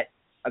and get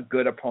a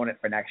good opponent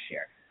for next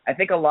year. I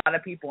think a lot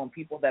of people and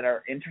people that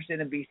are interested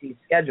in BC's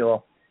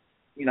schedule,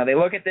 they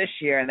look at this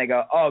year and they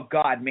go, oh,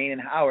 God, Maine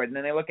and Howard. And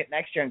then they look at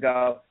next year and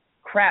go,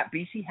 crap,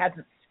 BC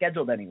hasn't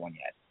scheduled anyone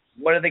yet.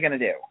 What are they going to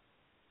do?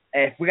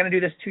 If we're going to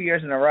do this 2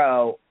 years in a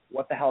row,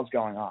 what the hell's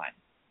going on?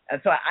 And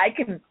so I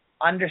can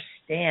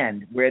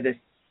understand where this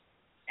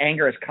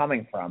anger is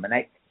coming from. And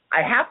I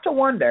have to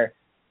wonder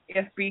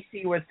if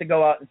BC was to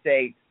go out and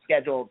say,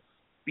 schedule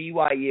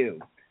BYU,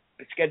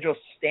 schedule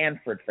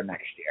Stanford for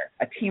next year,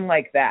 a team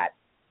like that,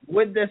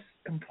 would this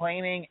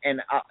complaining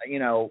and,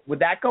 would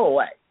that go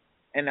away?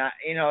 And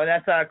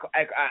that's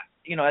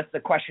that's the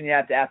question you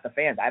have to ask the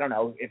fans. I don't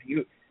know if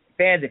you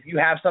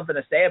have something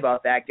to say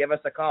about that, give us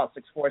a call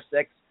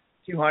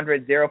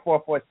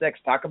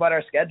 646-200-0446. Talk about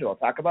our schedule.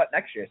 Talk about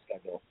next year's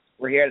schedule.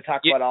 We're here to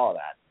talk about all of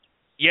that.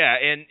 Yeah,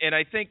 and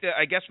I think that,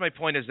 I guess my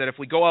point is that if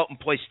we go out and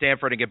play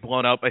Stanford and get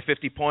blown out by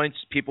 50 points,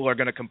 people are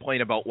going to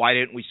complain about why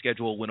didn't we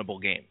schedule a winnable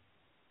game.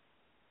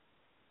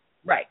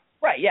 Right.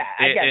 Yeah,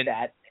 I get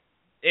that.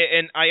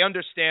 And I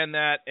understand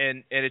that,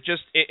 and it's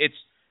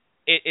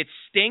it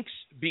stinks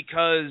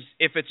because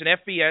if it's an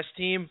FBS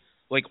team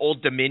like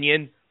Old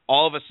Dominion,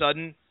 all of a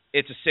sudden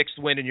it's a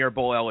 6th win and you're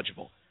bowl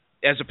eligible,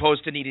 as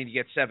opposed to needing to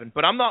get 7.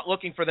 But I'm not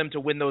looking for them to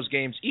win those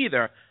games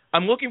either.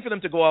 I'm looking for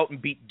them to go out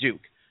and beat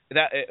Duke.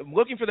 I'm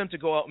looking for them to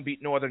go out and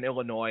beat Northern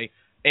Illinois,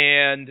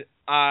 and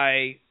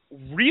I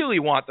really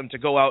want them to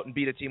go out and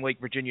beat a team like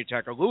Virginia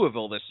Tech or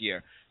Louisville this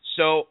year.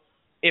 So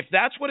if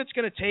that's what it's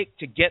going to take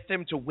to get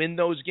them to win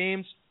those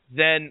games,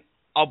 then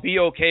I'll be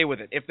okay with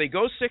it. If they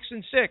go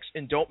 6-6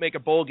 and don't make a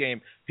bowl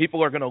game,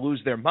 people are going to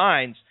lose their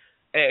minds,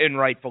 and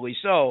rightfully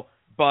so.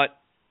 But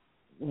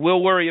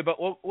we'll worry about.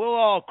 We'll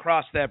all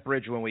cross that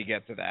bridge when we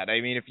get to that.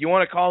 I mean, if you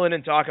want to call in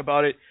and talk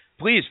about it,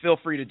 please feel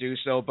free to do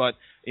so. But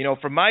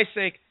for my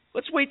sake,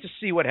 let's wait to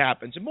see what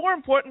happens, and more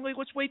importantly,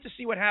 let's wait to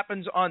see what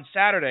happens on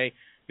Saturday,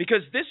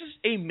 because this is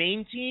a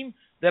Maine team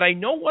that I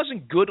know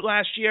wasn't good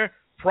last year.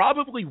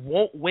 Probably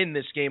won't win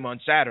this game on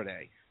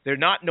Saturday. They're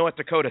not North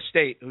Dakota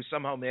State, who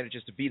somehow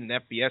manages to beat an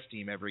FBS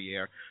team every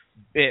year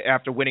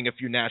after winning a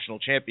few national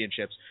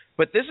championships.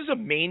 But this is a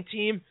Maine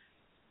team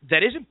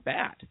that isn't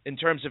bad in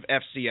terms of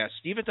FCS.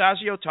 Steve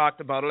Addazio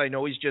talked about it. I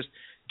know he's just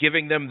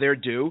giving them their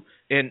due.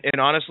 And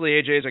honestly,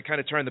 AJ, as I kind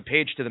of turn the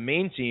page to the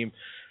Maine team,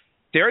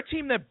 they're a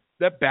team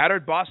that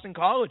battered Boston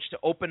College to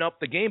open up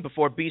the game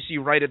before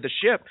BC righted the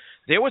ship.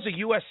 There was a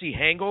USC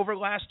hangover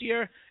last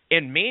year,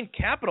 and Maine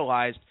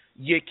capitalized.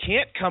 You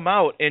can't come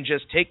out and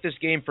just take this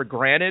game for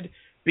granted,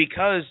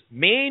 because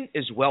Maine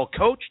is well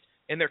coached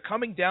and they're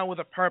coming down with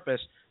a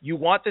purpose. You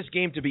want this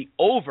game to be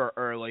over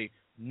early,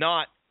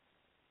 not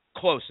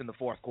close in the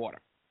fourth quarter.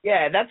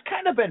 Yeah, that's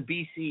kind of been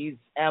BC's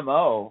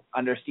MO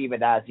under Steve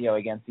Addazio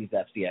against these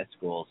FCS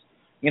schools.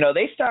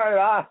 They started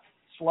off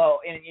slow,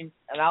 and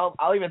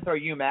I'll even throw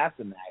UMass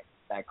in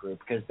that group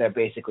because they're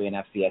basically an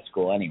FCS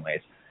school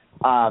anyways.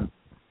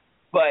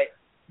 But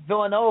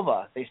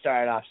Villanova, they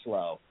started off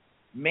slow.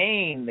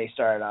 Maine, they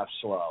started off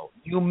slow.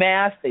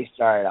 UMass, they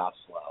started off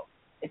slow.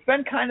 It's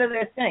been kind of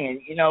their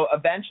thing, and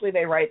eventually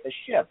they right the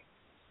ship.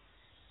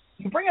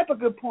 You bring up a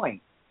good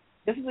point.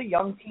 This is a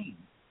young team.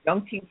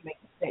 Young teams make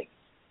mistakes.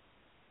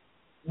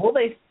 Will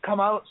they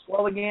come out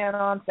slow again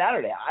on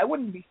Saturday? I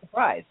wouldn't be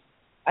surprised.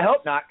 I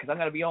hope not, because I'm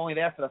going to be only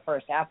there for the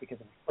first half because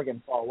of a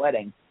friggin' fall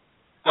wedding.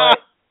 But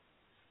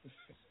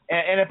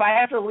and if I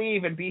have to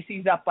leave and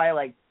BC's up by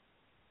like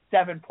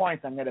 7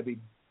 points, I'm going to be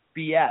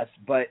BS.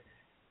 But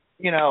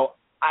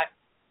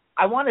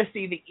I want to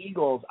see the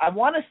Eagles. I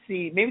want to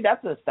see, maybe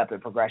that's a step in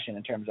progression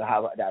in terms of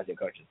how Addazio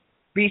coaches.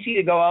 BC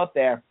to go out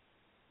there,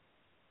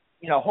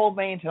 hold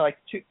Maine to like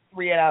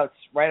 2-3 outs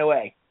right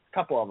away, a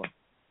couple of them,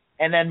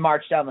 and then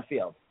march down the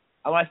field.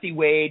 I want to see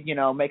Wade,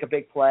 make a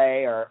big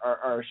play or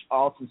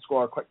Alton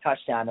score a quick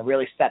touchdown to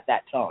really set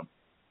that tone.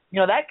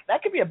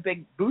 That could be a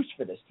big boost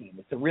for this team,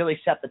 is to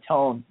really set the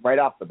tone right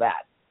off the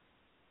bat.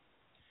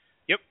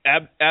 Yep,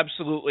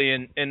 absolutely.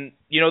 And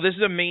this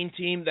is a Maine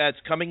team that's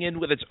coming in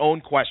with its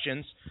own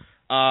questions.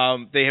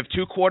 They have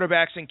 2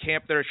 quarterbacks in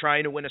camp that are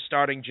trying to win a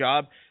starting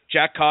job.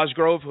 Jack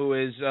Cosgrove, who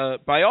is,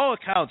 by all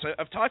accounts,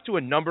 I've talked to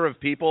a number of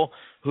people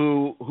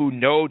who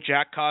know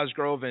Jack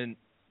Cosgrove and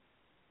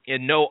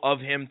know of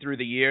him through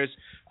the years.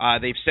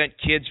 They've sent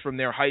kids from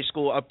their high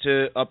school up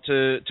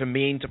to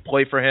Maine to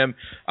play for him.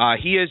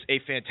 He is a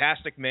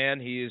fantastic man.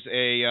 He is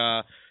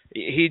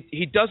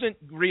he doesn't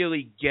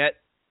really get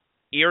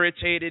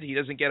irritated. He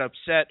doesn't get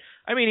upset.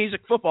 I mean, he's a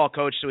football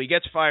coach, so he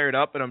gets fired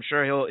up, and I'm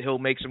sure he'll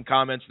make some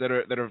comments that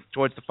are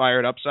towards the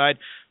fired up side.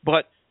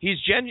 But he's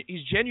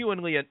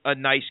genuinely a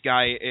nice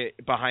guy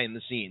behind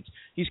the scenes.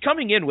 He's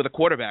coming in with a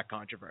quarterback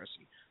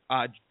controversy.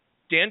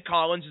 Dan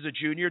Collins is a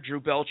junior. Drew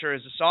Belcher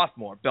is a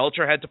sophomore.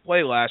 Belcher had to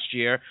play last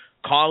year.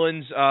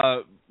 Collins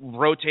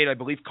rotated. I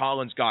believe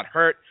Collins got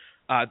hurt.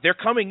 They're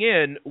coming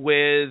in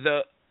with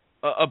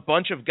a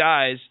bunch of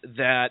guys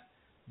that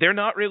they're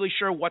not really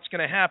sure what's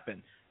going to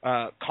happen.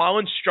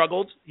 Collins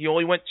struggled. He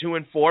only went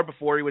 2-4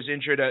 before he was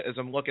injured, as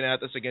I'm looking at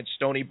this, against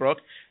Stony Brook.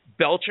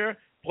 Belcher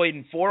played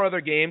in 4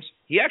 other games.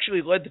 He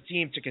actually led the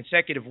team to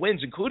consecutive wins,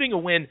 including a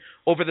win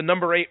over the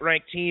number 8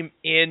 ranked team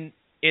in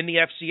the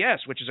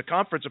FCS, which is a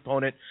conference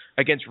opponent,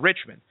 against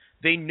Richmond.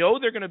 They know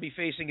they're going to be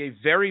facing a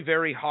very,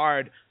 very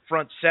hard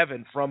front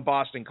 7 from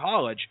Boston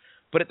College,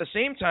 but at the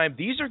same time,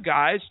 these are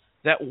guys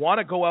that want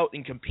to go out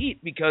and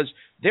compete because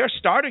their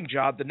starting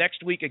job the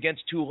next week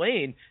against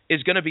Tulane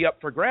is going to be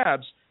up for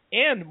grabs.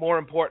 And more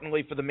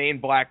importantly for the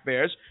Maine Black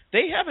Bears,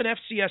 they have an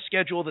FCS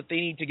schedule that they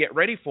need to get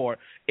ready for,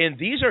 and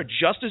these are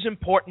just as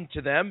important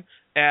to them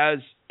as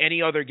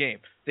any other game.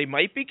 They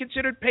might be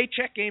considered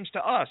paycheck games to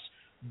us,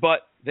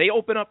 but they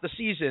open up the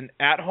season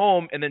at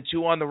home and then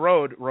 2 on the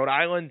road, Rhode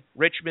Island,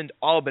 Richmond,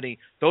 Albany.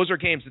 Those are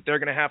games that they're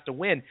going to have to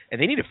win,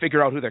 and they need to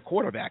figure out who their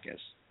quarterback is.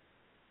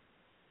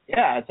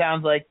 Yeah, it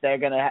sounds like they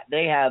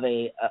have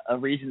a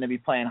reason to be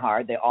playing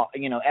hard. They all,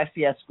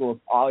 FCS schools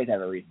always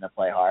have a reason to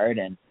play hard,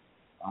 and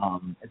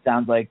it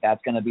sounds like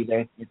that's going to be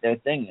their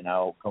thing,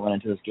 going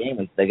into this game.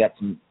 Is they got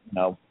some,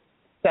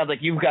 sounds like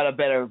you've got a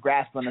better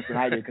grasp on this than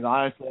I do, because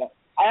honestly,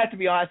 I have to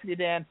be honest with you,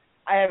 Dan,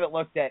 I haven't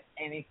looked at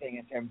anything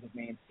in terms of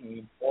Maine's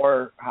team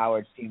or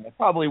Howard's team. I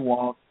probably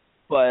won't,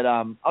 But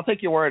I'll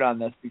take your word on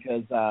this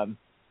because,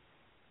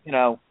 you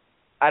know,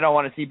 I don't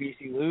want to see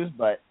BC lose,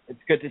 but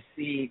it's good to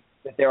see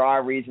that there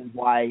are reasons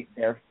why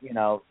they're, you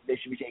know, they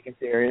should be taken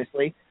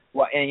seriously.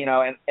 Well, and, you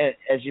know, and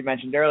as you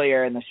mentioned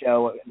earlier in the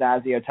show,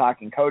 Dazio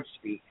talking coach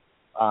speak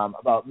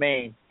about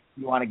Maine,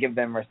 you want to give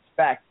them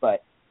respect,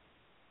 but,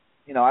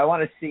 you know, I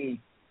want to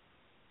see,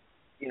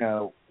 you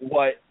know,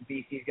 what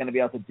BC is going to be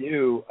able to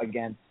do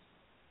against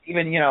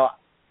even, you know,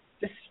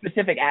 just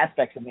specific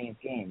aspects of Maine's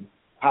game.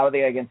 How are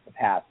they against the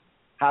pass?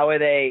 How are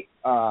they,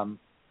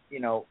 you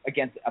know,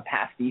 against a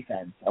pass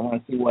defense? I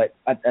want to see what,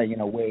 you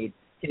know, Wade,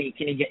 can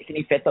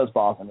he fit those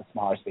balls in the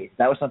smaller space?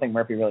 That was something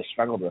Murphy really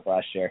struggled with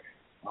last year.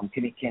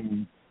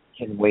 Can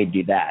Wade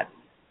do that?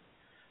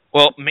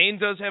 Well, Maine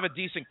does have a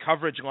decent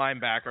coverage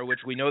linebacker,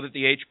 which we know that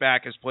the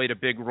H-back has played a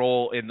big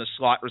role in the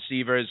slot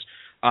receivers,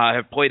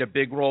 have played a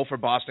big role for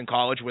Boston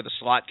College, where the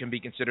slot can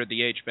be considered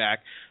the H-back.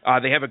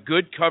 They have a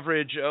good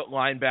coverage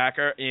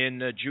linebacker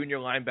in junior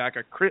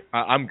linebacker.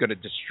 I'm going to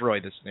destroy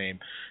this name.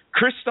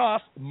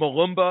 Christoph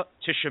Malumba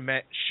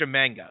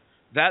Shimanga.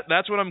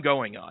 That's what I'm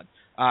going on.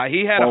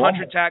 He had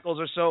 100 tackles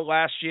or so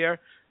last year.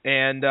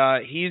 And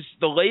he's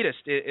the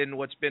latest in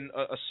what's been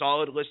a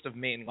solid list of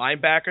Maine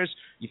linebackers.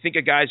 You think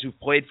of guys who've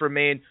played for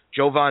Maine,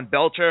 Jovan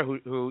Belcher,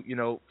 who you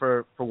know,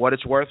 for what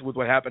it's worth with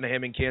what happened to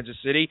him in Kansas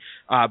City,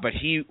 but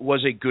he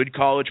was a good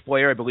college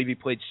player. I believe he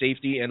played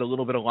safety and a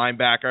little bit of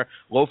linebacker.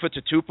 Lofa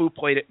Tatupu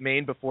played at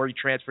Maine before he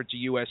transferred to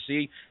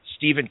USC.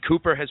 Stephen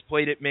Cooper has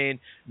played at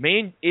Maine.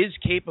 Maine is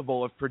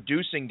capable of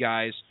producing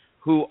guys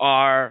who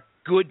are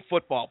good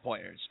football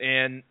players.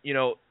 And, you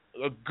know,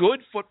 a good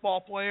football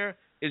player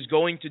is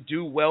going to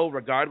do well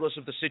regardless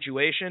of the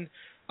situation.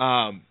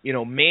 You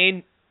know,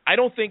 Maine, I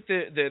don't think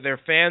that their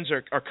fans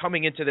are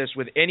coming into this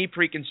with any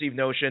preconceived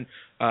notion,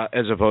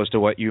 as opposed to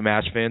what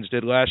UMass fans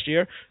did last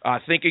year,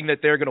 thinking that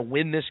they're going to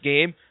win this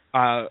game.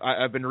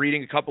 I've been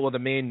reading a couple of the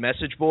Maine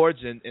message boards,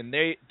 and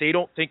they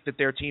don't think that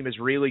their team is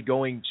really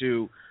going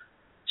to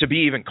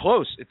be even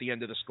close at the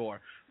end of the score.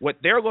 What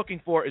they're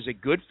looking for is a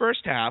good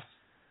first half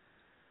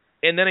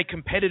and then a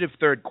competitive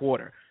third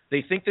quarter.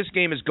 They think this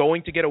game is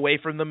going to get away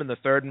from them in the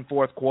third and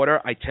fourth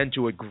quarter. I tend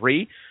to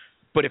agree.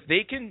 But if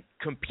they can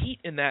compete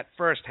in that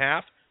first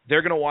half,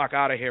 they're going to walk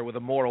out of here with a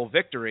moral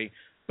victory.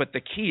 But the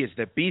key is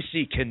that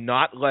BC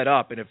cannot let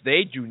up. And if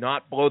they do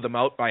not blow them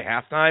out by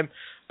halftime,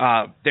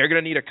 they're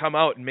going to need to come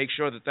out and make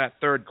sure that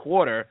third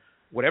quarter,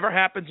 whatever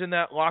happens in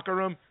that locker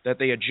room, that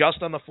they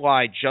adjust on the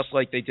fly just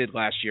like they did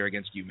last year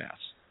against UMass.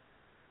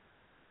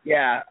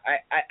 Yeah,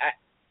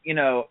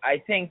 I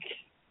think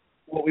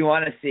what we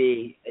want to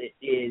see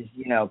is,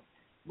 you know,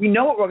 we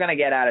know what we're going to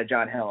get out of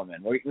John Hilleman.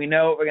 We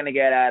know what we're going to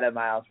get out of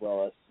Miles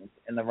Willis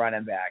and the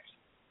running backs.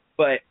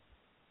 But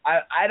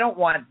I don't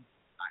want,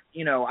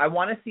 you know, I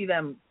want to see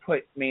them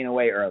put Maine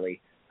away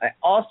early. I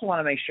also want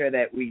to make sure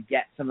that we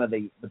get some of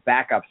the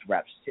backups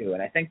reps too.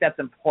 And I think that's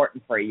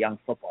important for a young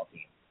football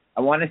team.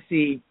 I want to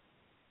see,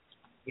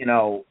 you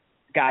know,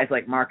 guys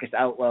like Marcus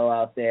Outlow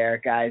out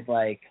there, guys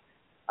like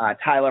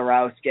Tyler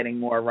Rouse getting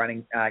more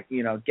running,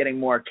 getting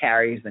more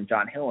carries than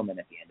John Hilleman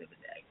at the end of the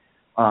day.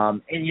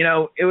 And, you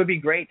know, it would be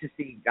great to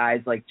see guys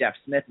like Jeff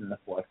Smith in the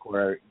fourth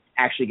quarter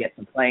actually get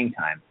some playing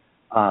time.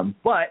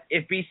 But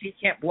if BC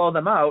can't blow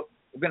them out,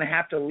 we're going to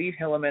have to leave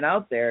Hilleman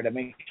out there to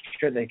make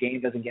sure the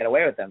game doesn't get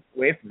away from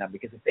them.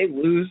 Because if they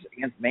lose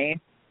against Maine,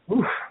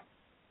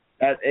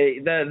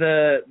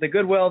 the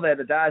goodwill that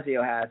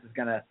Adazio has is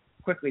going to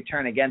quickly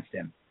turn against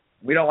him.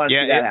 We don't want to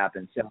see that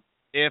happen. So.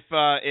 If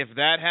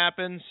that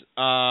happens,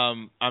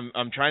 I'm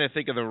trying to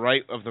think of the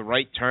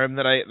right term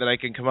that I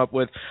can come up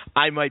with.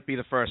 I might be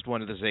the first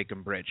one to the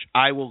Zachem Bridge.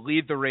 I will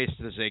lead the race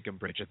to the Zachem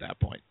Bridge at that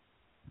point.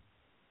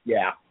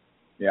 Yeah.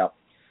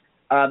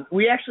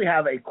 We actually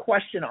have a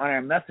question on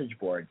our message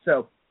board.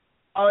 So,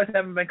 always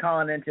haven't been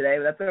calling in today,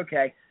 but that's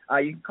okay.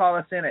 You can call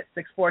us in at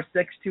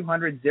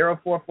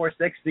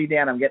 646-200-0446. See,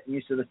 Dan, I'm getting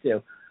used to this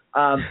too.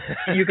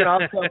 You can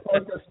also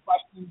post us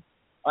questions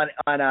on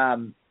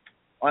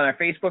our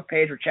Facebook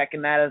page. We're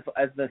checking that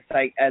as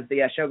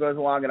the show goes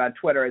along, and on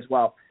Twitter as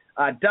well.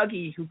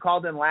 Dougie, who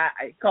called in last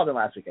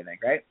week, I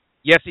think, right?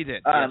 Yes, he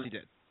did.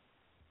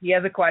 He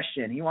has a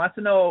question. He wants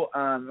to know.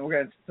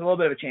 It's a little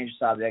bit of a change of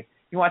subject.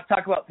 He wants to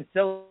talk about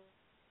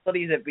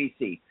facilities at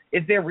BC.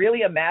 Is there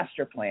really a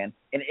master plan?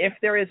 And if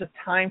there is a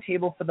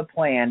timetable for the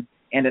plan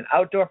and an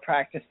outdoor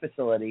practice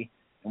facility,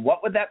 and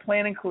what would that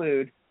plan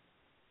include?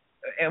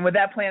 And would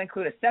that plan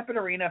include a separate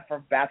arena for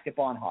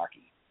basketball and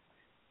hockey?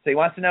 So he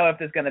wants to know if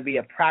there's going to be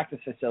a practice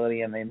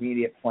facility in the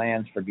immediate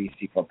plans for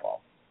BC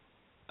football.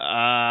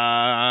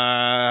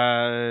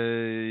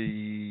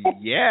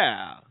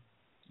 Yeah.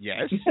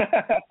 Yes.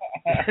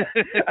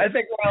 I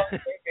think we're all on the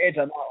same page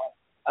on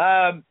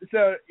that one.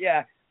 So,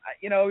 yeah,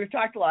 you know, we've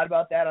talked a lot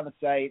about that on the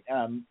site.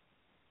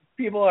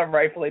 People are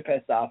rightfully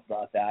pissed off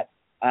about that.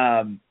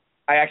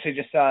 I actually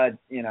just saw,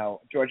 you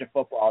know, Georgia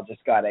football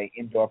just got an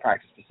indoor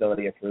practice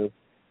facility approved.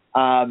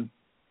 I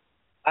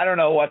don't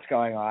know what's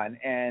going on,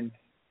 and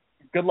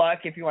good luck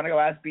if you want to go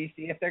ask BC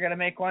if they're going to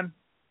make one.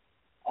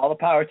 All the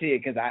power to you,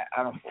 because I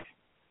don't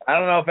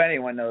know if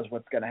anyone knows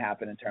what's going to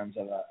happen in terms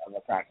of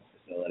a practice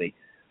facility.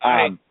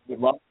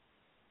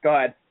 Go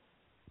ahead.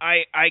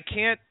 I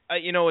can't.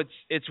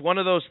 It's one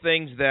of those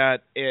things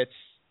that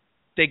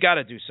they got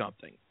to do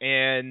something,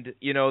 and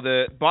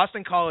the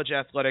Boston College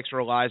athletics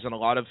relies on a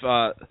lot of.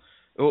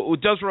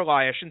 It does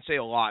rely. I shouldn't say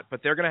a lot,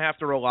 but they're going to have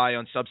to rely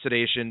on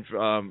subsidization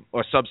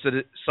or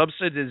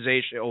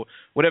subsidization, or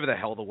whatever the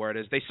hell the word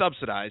is. They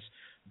subsidize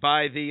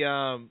by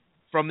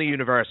from the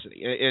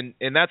university,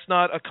 and that's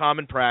not a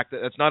common practice.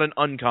 That's not an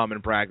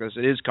uncommon practice.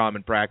 It is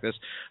common practice.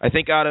 I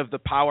think out of the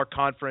power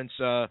conference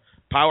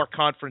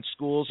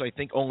schools, I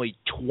think only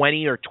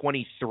 20 or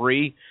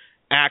 23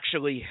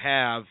 actually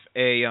have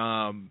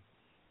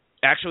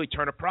actually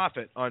turn a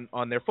profit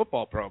on their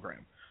football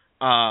program.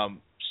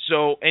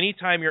 So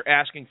anytime you're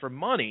asking for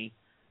money,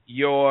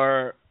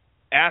 you're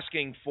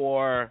asking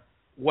for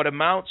what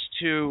amounts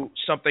to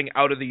something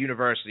out of the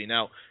university.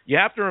 Now, you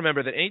have to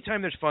remember that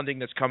anytime there's funding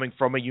that's coming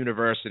from a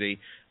university,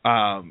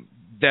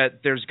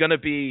 that there's going to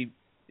be,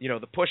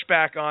 the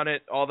pushback on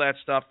it, all that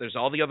stuff. There's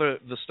all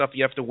the stuff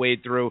you have to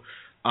wade through.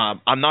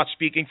 I'm not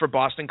speaking for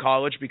Boston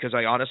College because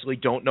I honestly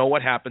don't know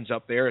what happens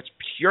up there. It's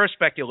pure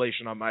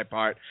speculation on my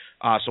part.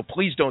 So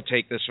please don't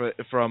take this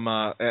from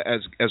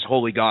as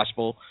holy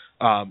gospel.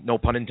 No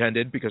pun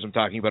intended, because I'm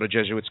talking about a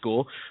Jesuit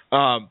school.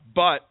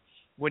 But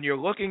when you're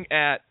looking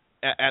at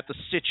the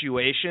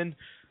situation,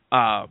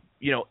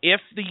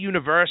 if the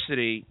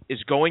university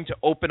is going to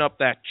open up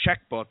that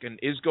checkbook and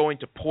is going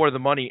to pour the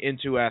money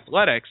into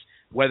athletics,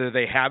 whether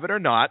they have it or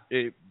not,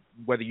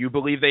 whether you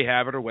believe they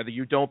have it or whether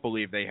you don't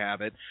believe they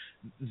have it,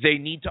 they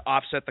need to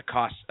offset the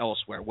costs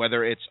elsewhere,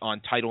 whether it's on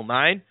Title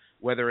IX,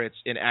 whether it's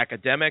in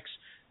academics.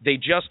 They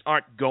just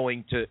aren't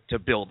going to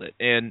build it.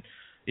 And,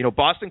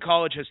 Boston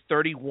College has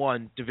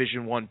 31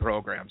 Division I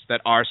programs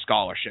that are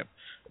scholarship.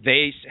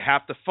 They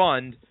have to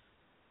fund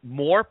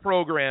more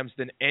programs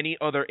than any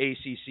other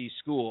ACC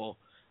school,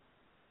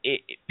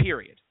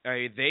 period.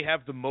 They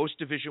have the most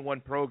Division I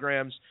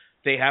programs.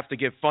 They have to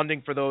give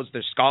funding for those.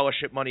 There's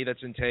scholarship money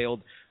that's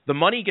entailed. The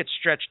money gets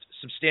stretched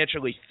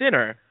substantially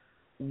thinner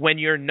when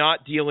you're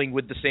not dealing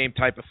with the same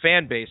type of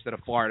fan base that a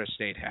Florida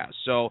State has.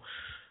 So,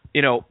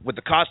 with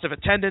the cost of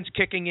attendance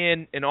kicking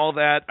in and all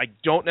that, I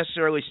don't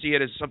necessarily see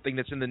it as something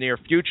that's in the near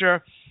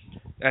future.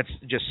 That's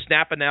just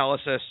snap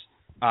analysis.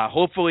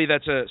 Hopefully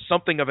that's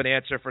something of an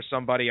answer for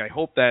somebody. I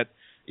hope that,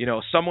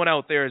 someone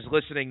out there is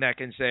listening that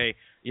can say,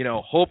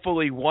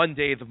 hopefully one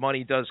day the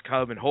money does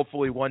come and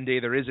hopefully one day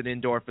there is an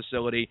indoor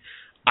facility.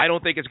 I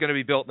don't think it's going to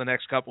be built in the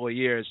next couple of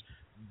years,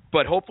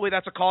 but hopefully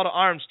that's a call to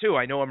arms too.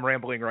 I know I'm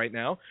rambling right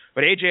now,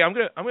 but AJ, I'm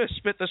going to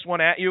spit this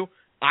one at you.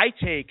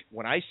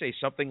 When I say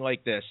something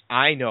like this,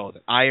 I know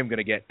that I am going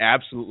to get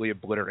absolutely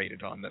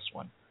obliterated on this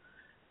one.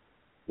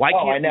 Why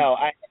can't I know.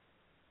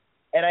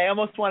 And I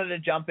almost wanted to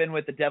jump in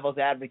with the devil's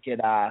advocate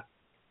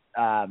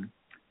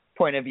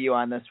point of view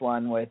on this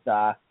one with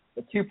the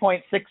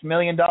 $2.6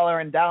 million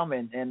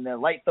endowment and the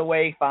Light the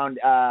Way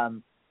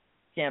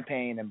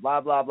campaign and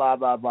blah, blah, blah,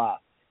 blah, blah.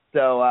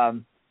 So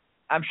I'm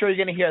sure you're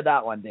going to hear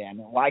that one, Dan.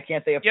 Why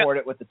can't they afford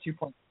it with the 2.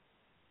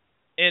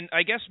 And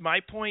I guess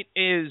my point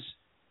is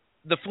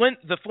the Flint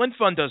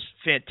Fund does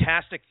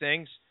fantastic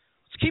things.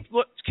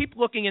 Let's keep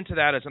looking into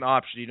that as an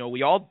option.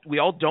 We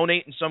all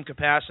donate in some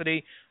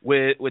capacity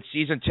with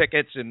season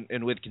tickets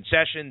and with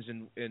concessions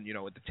and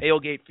with the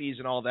tailgate fees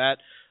and all that.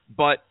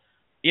 But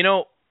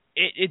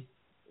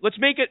let's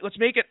make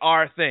it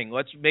our thing.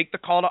 Let's make the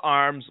call to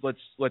arms.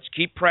 Let's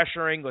keep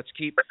pressuring. Let's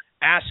keep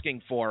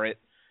asking for it.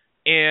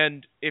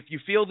 And if you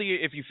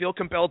feel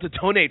compelled to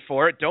donate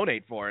for it,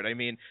 donate for it. I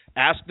mean,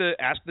 ask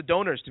the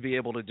donors to be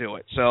able to do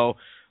it. So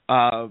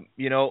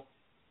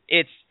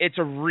It's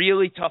a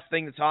really tough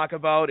thing to talk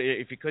about.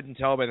 If you couldn't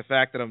tell by the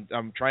fact that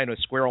I'm trying to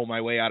squirrel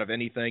my way out of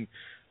anything,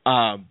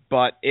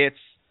 but it's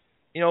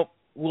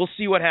we'll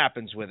see what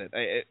happens with it.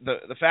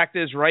 The fact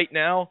is, right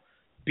now,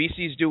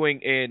 BC's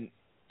doing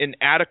an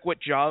adequate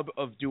job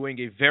of doing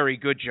a very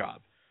good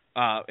job,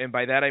 and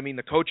by that I mean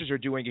the coaches are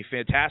doing a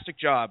fantastic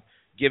job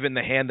given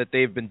the hand that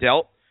they've been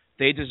dealt.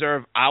 They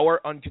deserve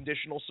our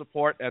unconditional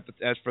support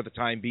as for the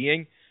time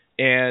being.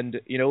 And,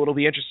 it'll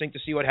be interesting to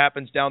see what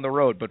happens down the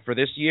road. But for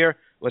this year,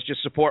 let's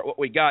just support what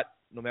we got,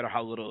 no matter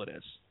how little it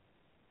is.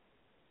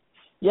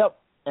 Yep.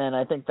 And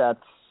I think that's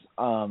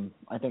where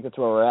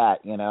we're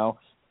at,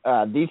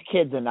 These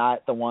kids are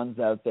not the ones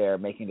out there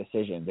making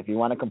decisions. If you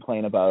want to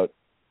complain about,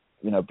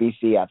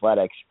 BC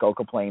athletics, go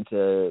complain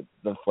to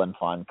the Flynn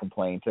Fund,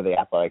 complain to the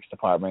athletics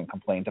department,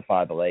 complain to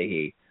Father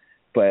Leahy.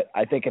 But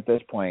I think at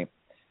this point,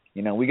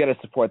 we got to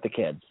support the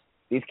kids.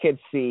 These kids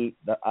see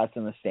us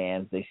in the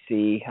stands. They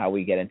see how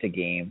we get into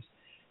games,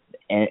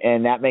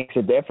 and that makes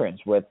a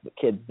difference with the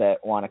kids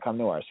that want to come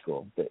to our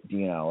school.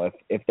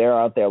 If they're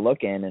out there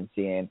looking and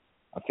seeing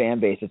a fan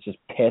base that's just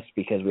pissed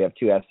because we have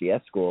 2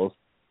 FCS schools,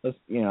 those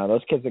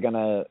kids are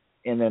gonna,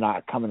 and they're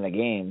not coming to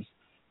games.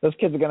 Those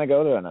kids are gonna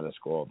go to another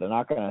school. They're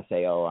not gonna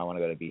say, "Oh, I want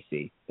to go to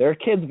BC." There are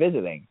kids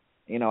visiting.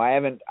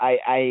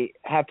 I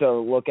have to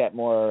look at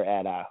more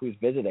at who's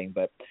visiting,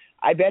 but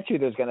I bet you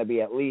there's going to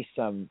be at least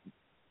some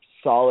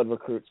solid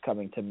recruits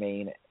coming to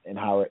Maine and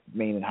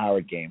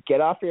Howard game.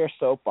 Get off your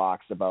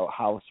soapbox about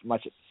how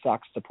much it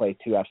sucks to play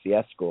two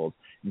FCS schools.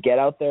 Get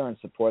out there and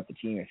support the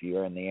team if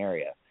you're in the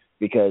area,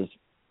 because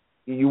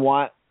you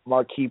want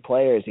marquee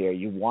players here.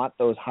 You want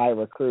those high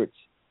recruits.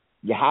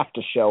 You have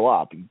to show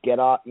up. Get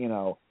off, get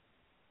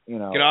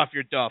off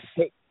your duff.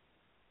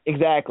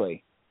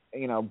 Exactly.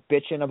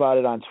 Bitching about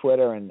it on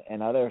Twitter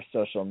and other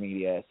social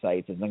media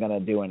sites isn't going to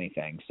do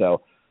anything.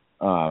 So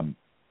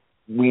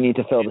we need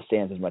to fill the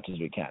stands as much as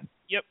we can.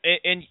 Yep,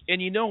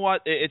 and you know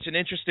what? It's an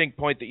interesting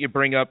point that you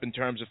bring up in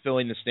terms of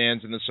filling the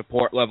stands and the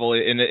support level.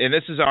 And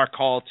this is our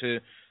call to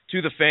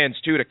the fans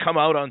too, to come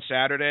out on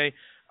Saturday.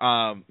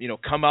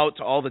 Come out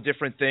to all the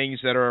different things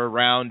that are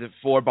around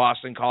for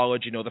Boston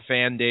College. The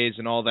fan days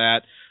and all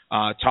that.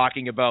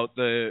 Talking about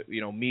the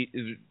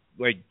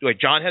like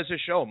John has his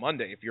show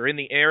Monday. If you're in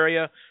the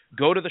area,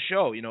 go to the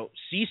show.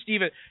 See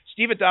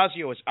Steve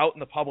Addazio is out in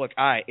the public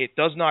eye. It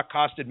does not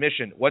cost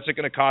admission. What's it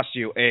going to cost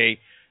you? A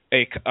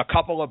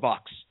couple of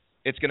bucks.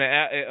 It's going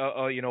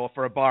to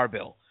for a bar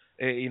bill.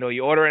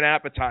 You order an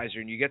appetizer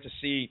and you get to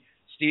see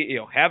Steve.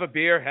 Have a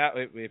beer.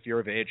 If you're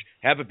of age,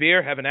 have a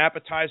beer. Have an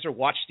appetizer.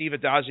 Watch Steve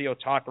Addazio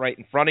talk right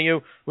in front of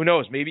you. Who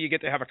knows? Maybe you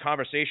get to have a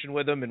conversation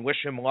with him and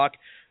wish him luck.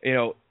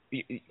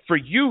 For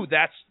you,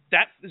 that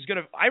is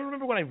gonna. I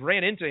remember when I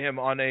ran into him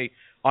on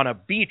a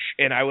beach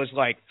and I was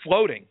like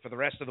floating for the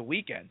rest of the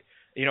weekend.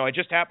 I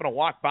just happened to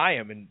walk by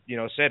him and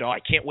said, "Oh, I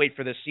can't wait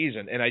for this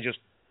season," and I just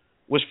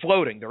was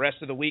floating the rest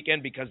of the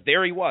weekend because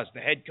there he was, the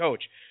head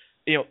coach.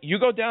 You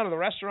go down to the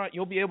restaurant,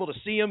 you'll be able to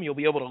see him, you'll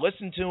be able to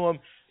listen to him.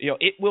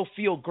 It will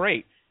feel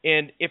great.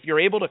 And if you're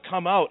able to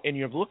come out and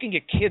you're looking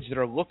at kids that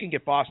are looking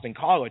at Boston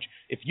College,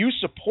 if you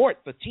support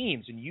the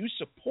teams and you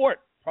support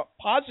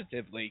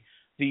positively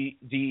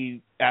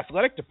the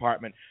athletic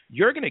department,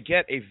 you're going to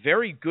get a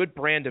very good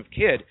brand of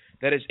kid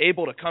that is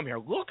able to come here.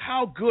 Look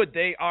how good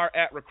they are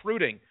at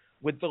recruiting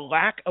with the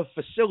lack of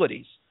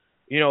facilities.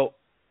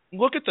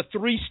 Look at the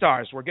 3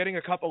 stars. We're getting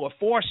a couple of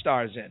 4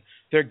 stars in.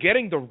 They're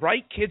getting the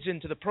right kids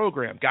into the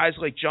program. Guys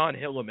like John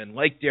Hilliman,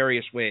 like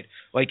Darius Wade,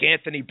 like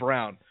Anthony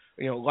Brown,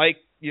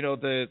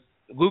 the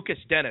Lucas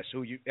Dennis,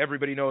 who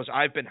everybody knows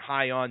I've been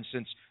high on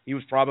since he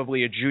was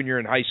probably a junior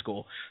in high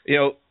school.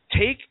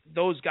 Take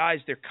those guys.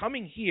 They're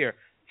coming here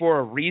for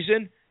a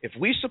reason. If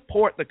we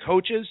support the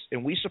coaches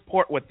and we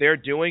support what they're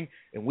doing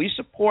and we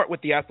support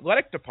what the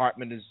athletic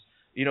department is,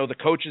 the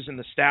coaches and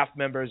the staff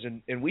members,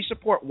 and we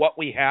support what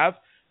we have,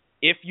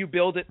 if you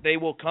build it, they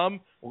will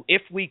come.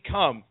 If we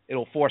come,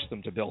 it'll force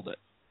them to build it.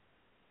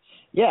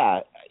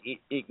 Yeah,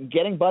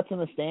 getting butts in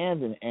the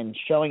stands and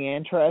showing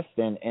interest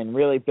and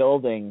really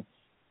building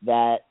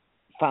that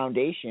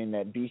foundation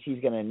that BC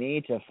is going to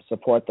need to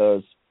support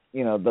those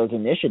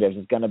initiatives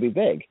is going to be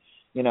big.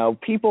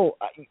 People,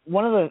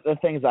 one of the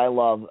things I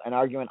love, an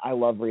argument I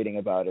love reading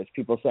about is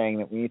people saying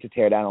that we need to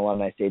tear down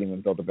Alumni Stadium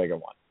and build a bigger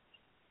one.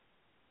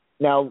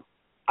 Now,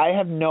 I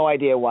have no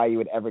idea why you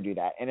would ever do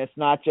that. And it's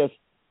not just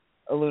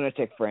a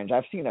lunatic fringe.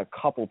 I've seen a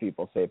couple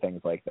people say things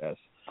like this.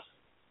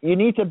 You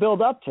need to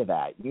build up to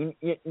that.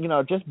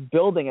 Just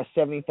building a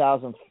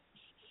 70,000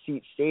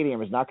 seat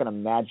stadium is not going to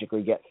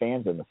magically get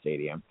fans in the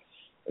stadium.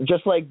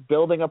 Just like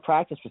building a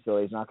practice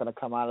facility is not going to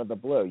come out of the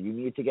blue. You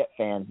need to get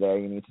fans there.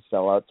 You need to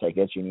sell out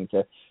tickets. You need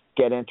to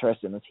get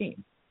interest in the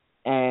team.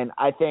 And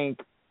I think,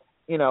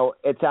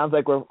 it sounds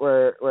like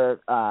we're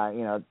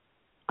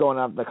going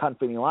up the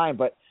company line,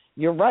 but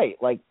you're right.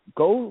 Like,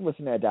 go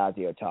listen to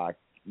Addazio talk.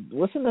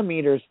 Listen to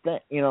Meters'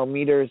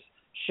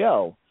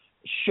 show.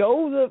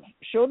 Show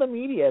the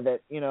media that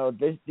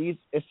these.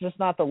 It's just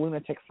not the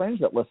lunatic fringe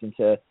that listen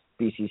to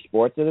BC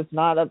Sports. That it's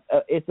not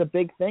it's a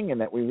big thing, and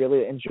that we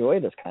really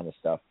enjoy this kind of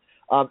stuff.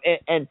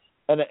 And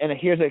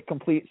here's a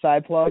complete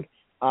side plug.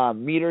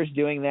 Meters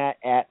doing that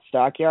at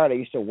Stockyard. I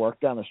used to work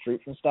down the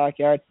street from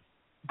Stockyard.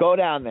 Go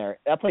down there.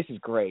 That place is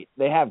great.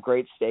 They have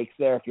great steaks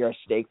there. If you're a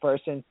steak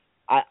person,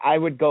 I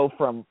would go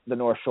from the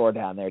North Shore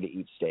down there to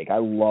eat steak. I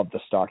love the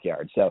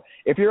Stockyard. So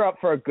if you're up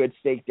for a good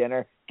steak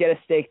dinner, get a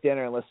steak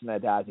dinner and listen to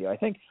Addazio. I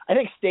think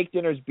steak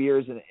dinners,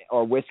 beers,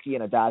 or whiskey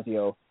and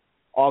Addazio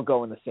all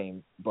go in the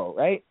same boat,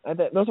 right?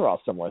 Those are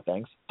all similar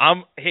things.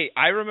 Hey,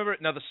 I remember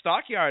now the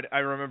Stockyard. I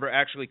remember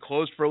actually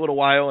closed for a little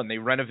while, and they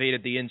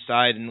renovated the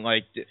inside, and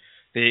like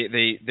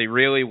they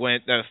really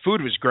went. The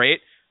food was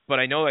great, but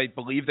I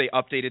believe they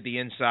updated the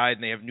inside,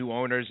 and they have new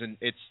owners, and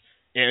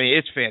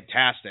it's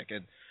fantastic.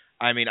 And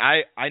I mean,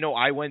 I know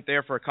I went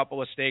there for a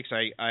couple of steaks.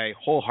 I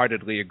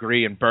wholeheartedly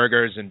agree. And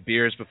burgers and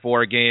beers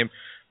before a game.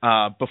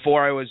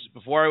 Before I was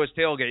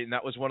tailgating,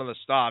 that was one of the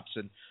stops.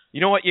 And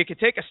you know what? You could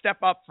take a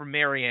step up from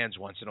Mary Ann's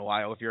once in a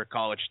while if you're a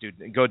college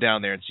student and go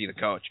down there and see the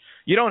coach.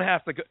 You don't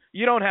have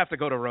to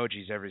go to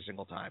Rogi's every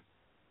single time.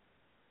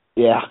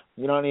 Yeah,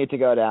 you don't need to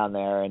go down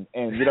there, and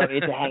you don't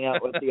need to hang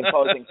out with the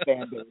opposing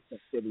fan base at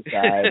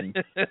Cityside and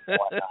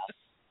whatnot.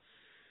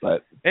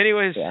 But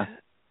anyways. Yeah.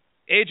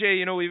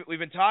 AJ, we've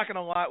been talking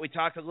a lot. We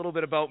talked a little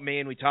bit about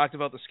Maine. We talked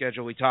about the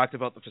schedule. We talked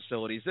about the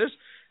facilities. I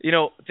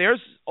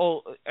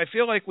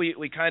feel like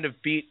we kind of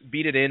beat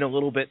it in a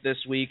little bit this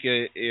week.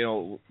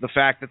 The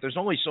fact that there's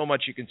only so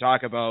much you can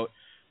talk about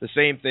the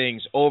same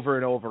things over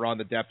and over on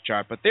the depth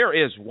chart. But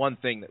there is one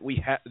thing that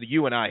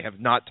you and I have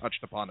not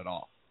touched upon at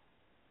all.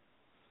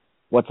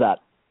 What's that?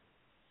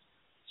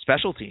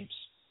 Special teams.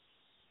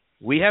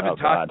 We haven't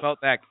talked about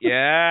that.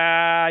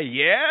 Yeah,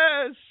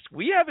 yes.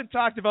 We haven't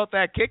talked about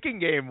that kicking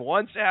game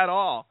once at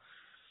all.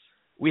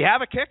 We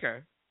have a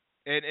kicker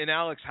in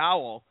Alex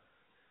Howell.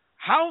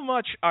 How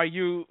much are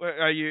you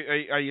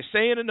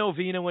saying a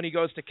novena when he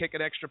goes to kick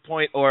an extra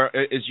point, or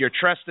is your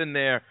trust in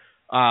there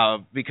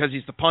because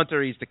he's the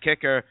punter, he's the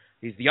kicker,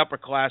 he's the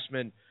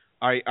upperclassman?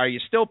 Are you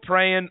still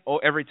praying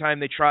every time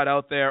they trot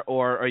out there,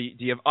 or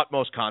do you have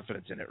utmost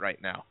confidence in it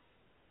right now?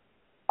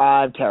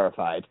 I'm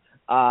terrified.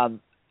 I'm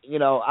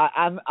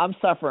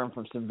suffering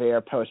from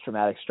severe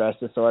post-traumatic stress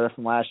disorder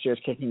from last year's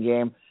kicking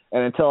game,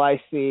 and until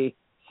I see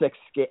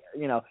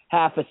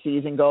half a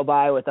season go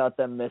by without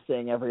them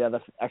missing every other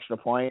extra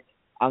point,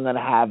 I'm going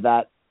to have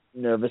that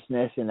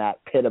nervousness in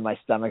that pit of my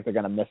stomach. They're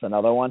going to miss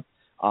another one.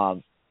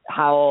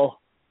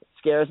 Howell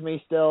scares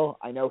me still.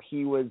 I know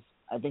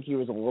I think he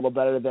was a little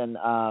better than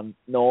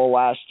Noel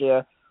last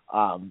year,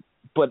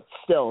 but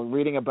still,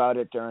 reading about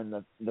it during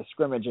the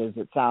scrimmages,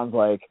 it sounds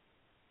like,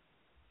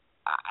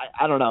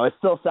 I don't know. It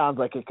still sounds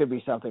like it could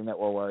be something that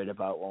we're worried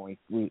about when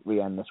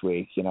we end this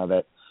week.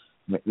 That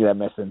they're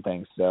missing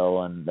things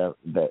still, and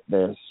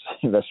they're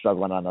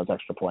struggling on those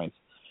extra points.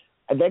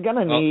 And they're going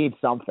to need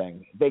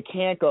something. They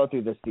can't go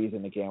through this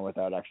season again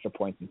without extra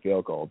points and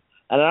field goals.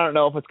 And I don't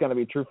know if it's going to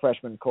be true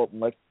freshman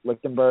Colton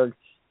Lichtenberg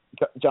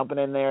jumping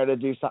in there to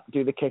do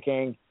the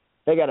kicking.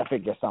 They got to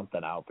figure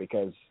something out,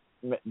 because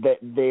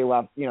they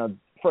love,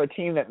 for a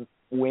team that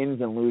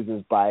wins and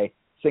loses by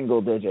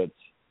single digits,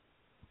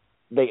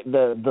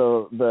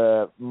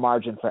 the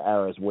margin for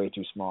error is way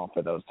too small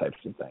for those types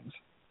of things.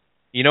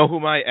 You know who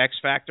my X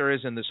factor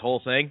is in this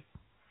whole thing?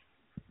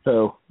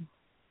 Who?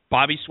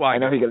 Bobby Swigert. I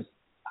know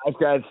I was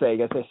going to say, you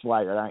got to say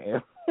Swigert, aren't you?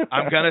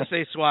 I'm going to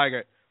say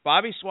Swigert.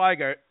 Bobby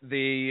Swigert,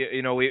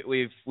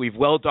 we've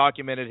well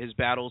documented his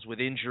battles with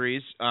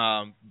injuries,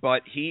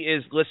 but he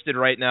is listed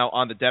right now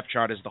on the depth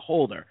chart as the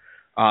holder.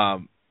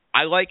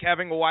 I like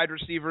having a wide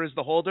receiver as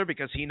the holder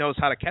because he knows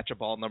how to catch a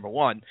ball, number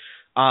one.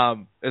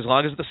 As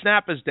long as the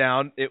snap is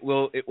down, it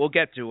will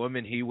get to him,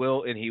 and he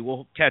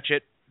will catch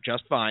it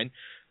just fine.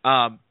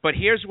 But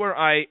here's where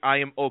I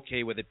am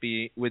okay with it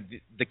being with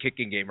the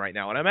kicking game right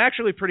now, and I'm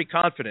actually pretty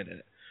confident in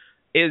it.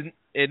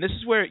 And this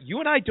is where you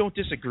and I don't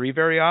disagree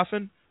very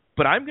often,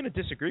 but I'm going to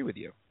disagree with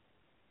you.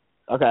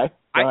 Okay,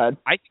 go ahead.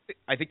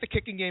 I think the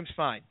kicking game's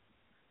fine,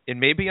 and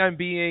maybe I'm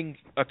being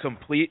a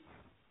complete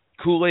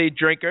Kool-Aid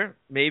drinker.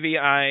 Maybe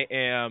I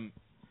am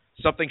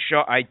something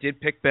short. I did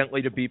pick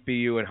Bentley to beat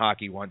BU in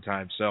hockey one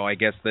time, so I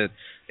guess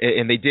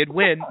and they did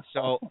win,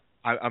 so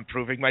I'm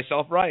proving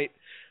myself right.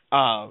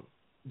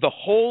 The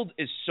hold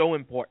is so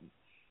important.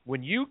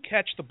 When you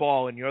catch the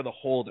ball and you're the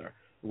holder,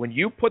 when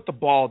you put the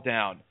ball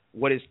down,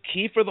 what is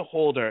key for the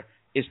holder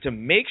is to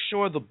make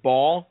sure the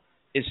ball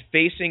is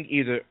facing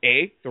either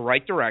A, the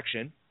right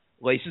direction,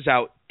 laces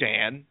out,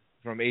 Dan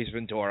from Ace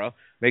Ventura,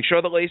 make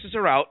sure the laces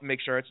are out, make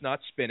sure it's not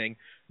spinning,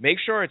 make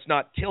sure it's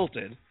not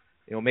tilted,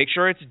 make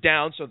sure it's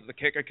down so that the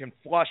kicker can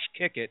flush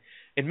kick it,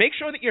 and make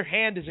sure that your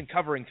hand isn't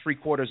covering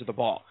 3/4 of the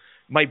ball.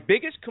 My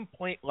biggest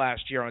complaint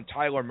last year on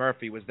Tyler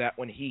Murphy was that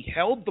when he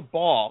held the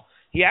ball,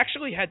 he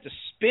actually had to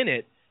spin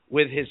it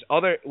with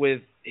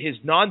his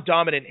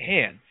non-dominant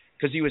hand,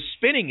 because he was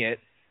spinning it,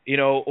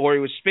 or he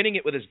was spinning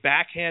it with his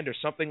backhand or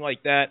something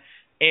like that.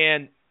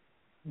 And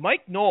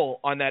Mike Knoll,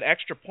 on that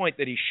extra point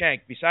that he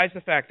shanked, besides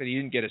the fact that he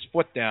didn't get his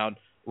foot down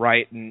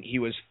right and he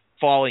was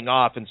falling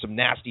off in some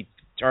nasty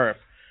turf,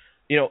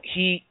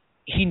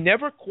 he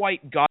never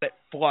quite got it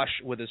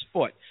flush with his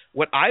foot.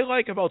 What I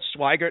like about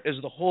Swigert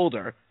as the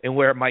holder, and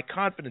where my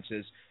confidence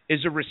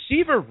is a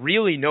receiver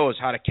really knows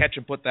how to catch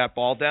and put that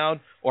ball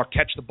down or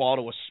catch the ball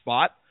to a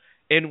spot.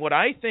 And what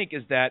I think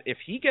is that if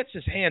he gets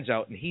his hands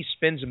out and he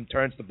spins and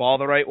turns the ball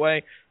the right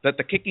way, that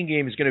the kicking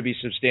game is going to be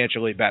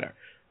substantially better.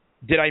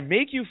 Did I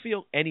make you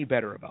feel any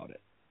better about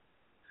it?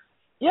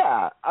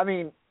 Yeah, I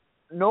mean,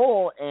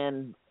 Noel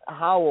and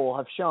Howell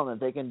have shown that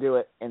they can do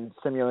it in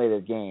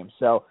simulated games.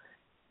 So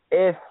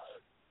if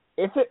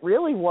it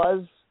really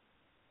was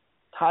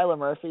Tyler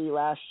Murphy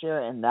last year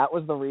and that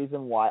was the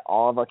reason why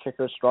all of our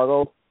kickers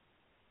struggled,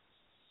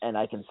 and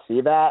I can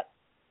see that,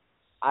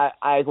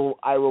 I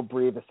will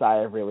breathe a sigh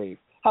of relief.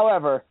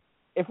 However,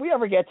 if we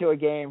ever get to a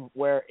game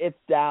where it's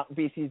down,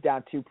 BC's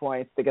down 2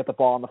 points, they get the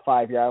ball on the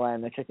 5-yard line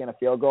and they kick in a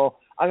field goal,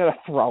 I'm gonna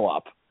throw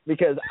up,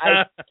 because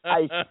I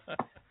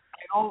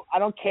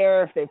don't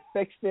care if they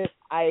fixed it.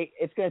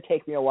 It's gonna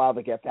take me a while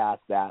to get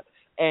past that.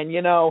 And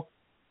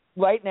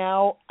right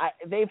now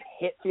they've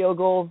hit field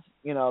goals.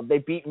 They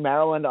beat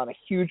Maryland on a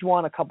huge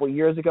one a couple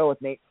years ago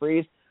with Nate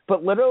Freese.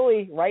 But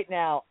literally right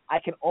now, I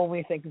can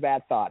only think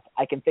bad thoughts.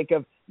 I can think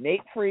of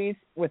Nate Freese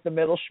with the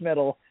middle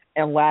schmiddle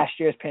and last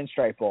year's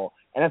Pinstripe Bowl.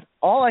 And that's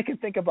all I can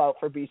think about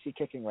for BC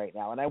kicking right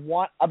now. And I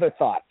want other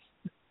thoughts.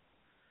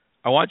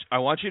 I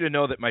want you to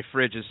know that my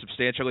fridge is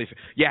substantially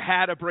 – you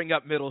had to bring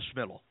up middle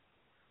schmiddle.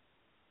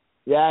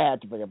 Yeah, I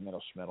had to bring up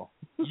middle schmiddle.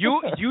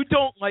 You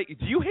don't like?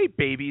 Do you hate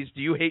babies?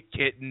 Do you hate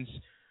kittens?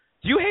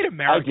 Do you hate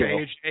America,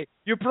 AJ?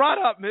 You brought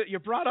up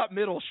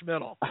middle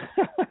schmiddle.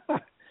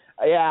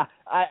 Yeah,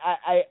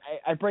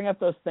 I bring up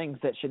those things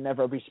that should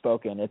never be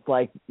spoken. It's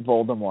like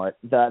Voldemort.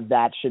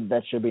 That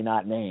should be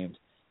not named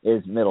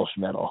is middle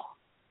schmiddle.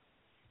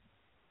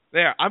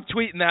 There, I'm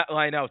tweeting that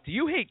line out. Do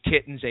you hate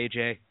kittens,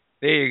 AJ?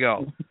 There you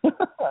go.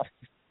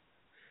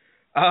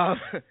 All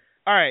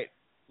right.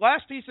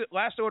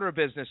 Last order of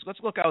business. Let's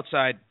look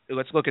outside.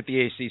 Let's look at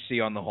the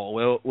ACC on the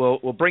whole.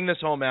 We'll bring this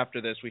home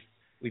after this.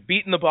 We've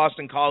beaten the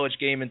Boston College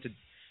game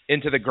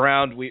into the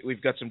ground.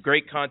 We've got some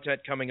great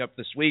content coming up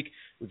this week.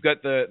 We've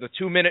got the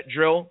 2-minute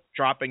drill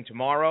dropping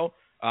tomorrow.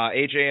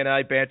 AJ and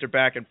I banter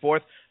back and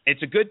forth.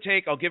 It's a good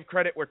take. I'll give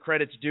credit where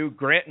credit's due.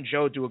 Grant and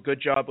Joe do a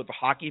good job with the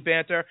hockey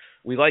banter.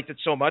 We liked it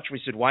so much, we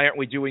said, why aren't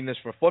we doing this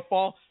for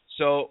football?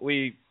 So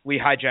we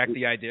hijacked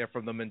the idea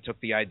from them and took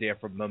the idea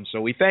from them.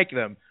 So we thank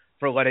them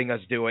for letting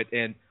us do it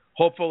and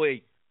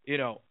hopefully,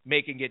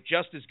 making it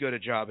just as good a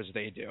job as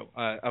they do.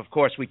 Of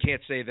course, we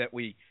can't say that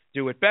we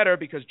do it better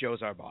because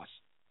Joe's our boss.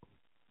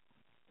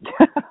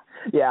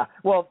 Yeah,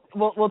 well,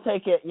 we'll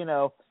take it.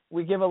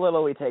 We give a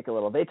little, we take a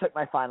little. They took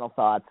my final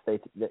thoughts.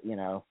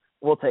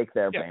 We'll take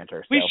their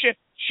banter. So.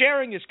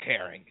 Sharing is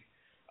caring.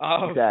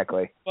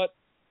 Exactly. But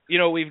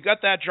we've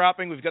got that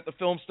dropping. We've got the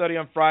film study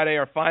on Friday.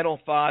 Our final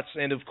thoughts,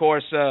 and of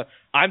course,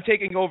 I'm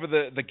taking over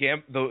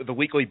the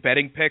weekly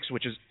betting picks,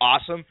 which is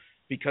awesome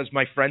because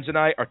my friends and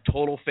I are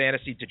total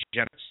fantasy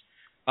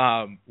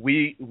degenerates.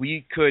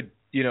 We could,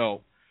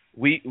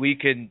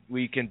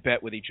 we can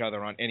bet with each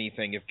other on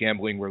anything if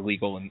gambling were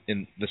legal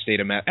in the state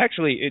of Mass.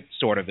 Actually, it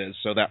sort of is,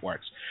 so that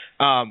works.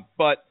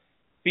 But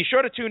be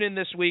sure to tune in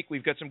this week.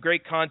 We've got some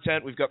great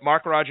content. We've got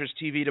Mark Rogers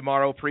TV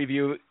tomorrow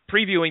previewing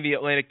the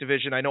Atlantic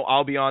Division. I know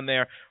I'll be on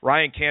there.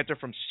 Ryan Cantor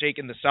from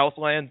Shaking the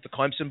Southland, the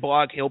Clemson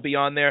blog, he'll be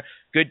on there.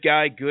 Good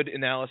guy, good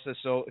analysis.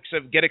 So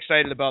get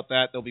excited about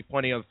that. There'll be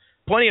plenty of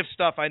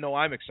stuff I know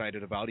I'm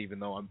excited about, even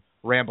though I'm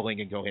rambling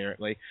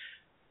incoherently.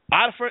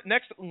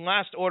 Next and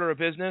last order of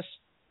business,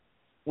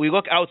 we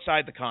look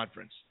outside the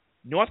conference.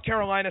 North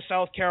Carolina,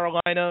 South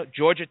Carolina,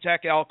 Georgia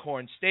Tech,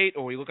 Alcorn State,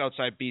 or we look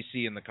outside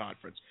BC in the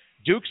conference.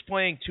 Duke's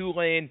playing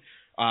Tulane.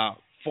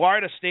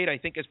 Florida State, I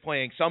think, is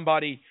playing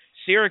somebody.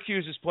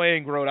 Syracuse is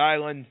playing Rhode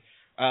Island.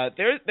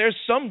 There's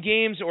some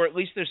games, or at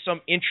least there's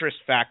some interest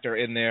factor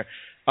in there.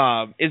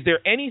 Is there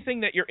anything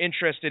that you're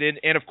interested in?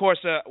 And, of course,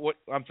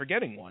 I'm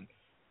forgetting one.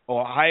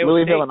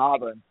 Louisville State. And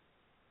Auburn.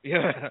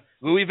 Yeah,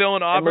 Louisville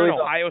and Auburn,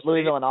 Ohio State.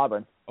 Louisville and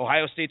Auburn.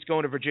 Ohio State's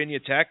going to Virginia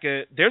Tech.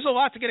 There's a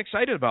lot to get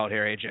excited about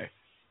here, AJ.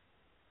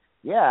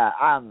 Yeah,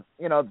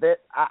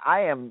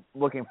 I am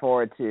looking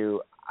forward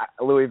to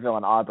Louisville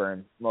and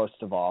Auburn most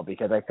of all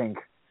because I think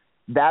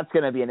that's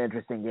going to be an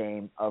interesting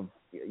game of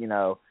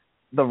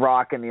the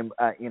Rock and the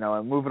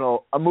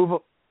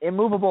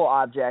immovable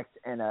object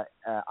and a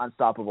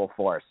unstoppable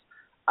force.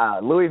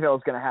 Louisville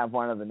is going to have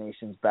one of the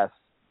nation's best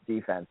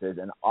defenses,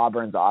 and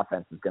Auburn's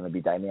offense is going to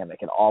be dynamic.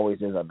 It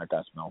always is under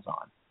Gus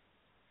Malzahn.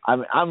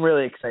 I'm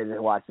really excited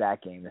to watch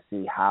that game to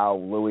see how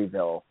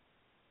Louisville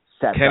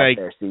sets up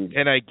their season.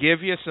 Can I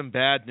give you some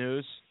bad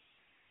news?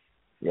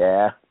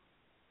 Yeah.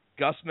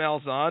 Gus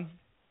Malzahn,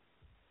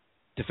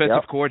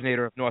 defensive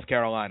coordinator of North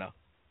Carolina.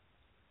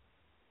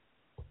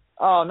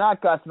 Oh,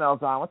 not Gus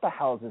Malzahn. What the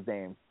hell is his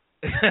name?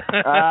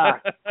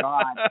 God.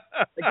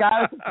 The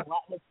guy with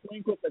the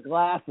twink with the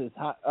glasses.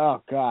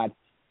 Oh, God.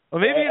 Well,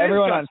 maybe it is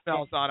Gus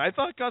Malzahn. I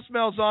thought Gus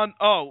Malzahn.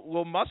 Oh,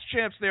 well,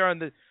 Muschamp's there on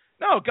the.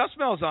 No, Gus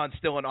Malzahn's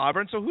still in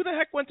Auburn. So who the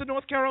heck went to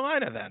North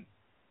Carolina then?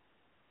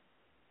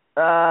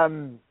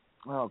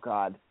 Oh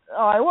God.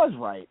 Oh, I was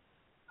right.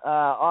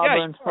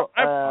 Auburn.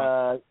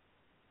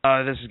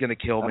 This is gonna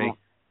kill me.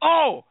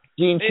 Oh,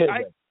 Gene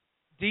Chizik.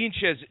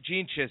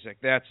 Gene Chizik.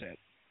 That's it.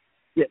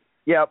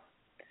 Yep.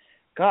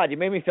 God, you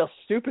made me feel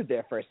stupid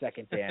there for a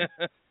second, Dan.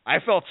 I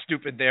felt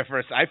stupid there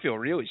first. I feel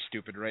really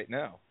stupid right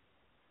now.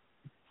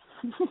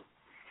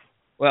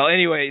 Well,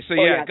 anyway, so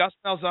Gus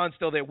Malzahn's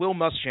still there. Will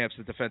Muschamp's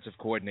the defensive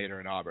coordinator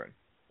in Auburn.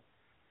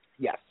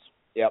 Yes.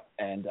 Yep.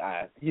 And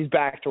he's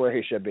back to where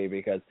he should be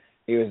because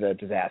he was a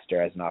disaster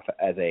as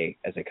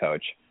a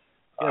coach.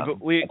 Yeah,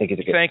 but we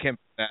thank him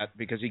for that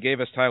because he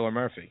gave us Tyler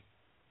Murphy.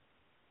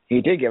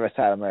 He did give us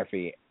Tyler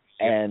Murphy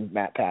and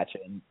Matt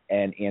Patchen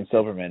and Ian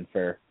Silverman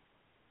for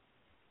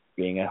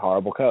being a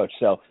horrible coach.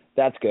 So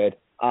that's good.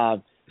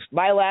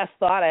 My last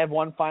thought, I have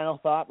one final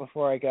thought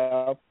before I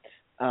go.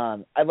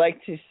 I'd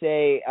like to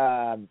say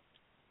I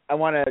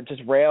want to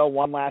just rail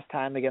one last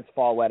time against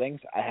fall weddings.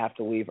 I have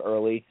to leave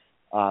early,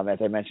 as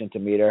I mentioned to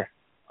Meter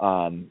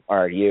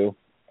or you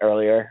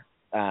earlier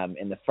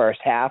in the first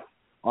half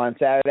on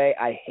Saturday.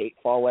 I hate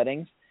fall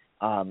weddings.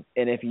 And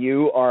if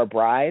you are a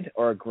bride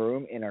or a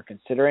groom and are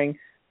considering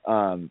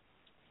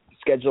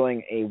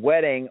scheduling a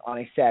wedding on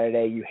a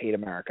Saturday, you hate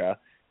America,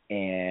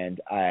 and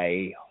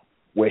I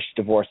wish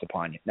divorce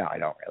upon you. No, I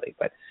don't really,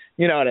 but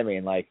you know what I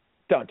mean. Like,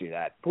 don't do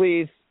that,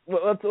 please.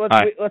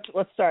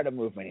 Let's start a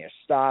movement here.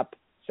 Stop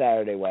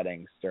Saturday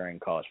weddings during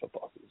college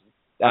football season.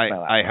 That's my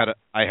last.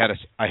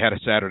 I had a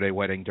Saturday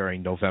wedding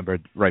during November,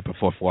 right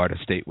before Florida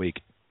State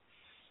week.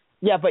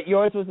 Yeah, but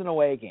yours was an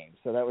away game,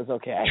 so that was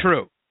okay.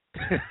 True.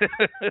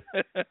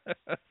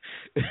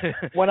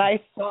 When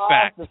I saw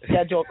Fact. the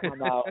schedule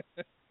come out,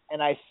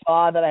 and I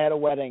saw that I had a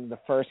wedding the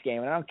first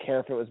game, and I don't care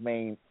if it was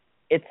Maine,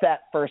 it's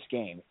that first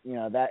game. You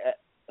know, that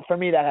for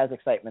me that has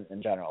excitement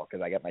in general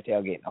because I get my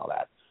tailgate and all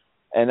that.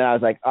 And then I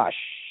was like, oh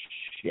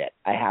shit,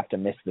 I have to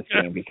miss this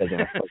game because of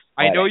the first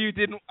I know you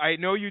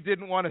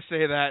didn't want to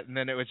say that, and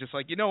then it was just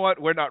like, you know what?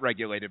 We're not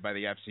regulated by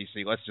the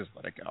FCC. Let's just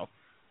let it go.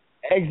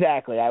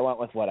 Exactly. I went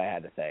with what I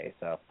had to say.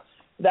 So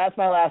that's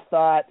my last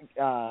thought.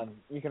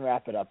 You can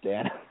wrap it up,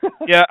 Dan.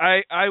 Yeah,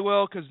 I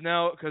will because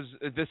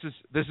this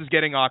is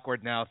getting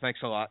awkward now. Thanks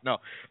a lot. No,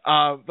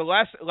 the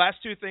last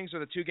two things are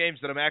the two games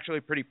that I'm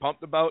actually pretty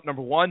pumped about.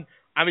 Number one,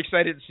 I'm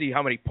excited to see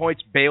how many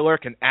points Baylor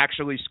can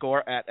actually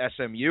score at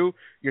SMU.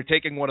 You're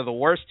taking one of the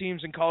worst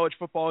teams in college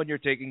football, and you're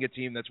taking a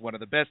team that's one of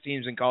the best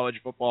teams in college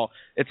football.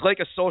 It's like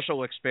a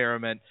social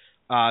experiment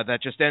that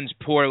just ends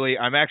poorly.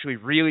 I'm actually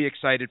really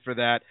excited for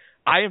that.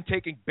 I am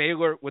taking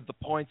Baylor with the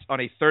points on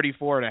a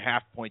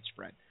 34.5-point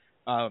spread.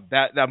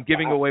 That I'm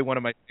giving away one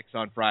of my picks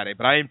on Friday,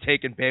 but I am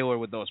taking Baylor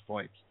with those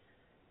points.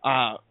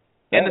 And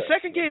the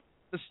second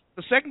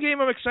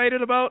game I'm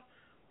excited about,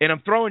 and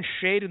I'm throwing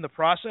shade in the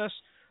process,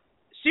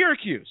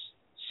 Syracuse.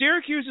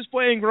 Syracuse is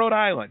playing Rhode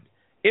Island.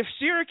 If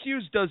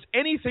Syracuse does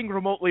anything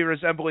remotely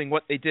resembling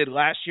what they did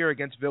last year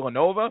against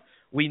Villanova,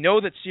 we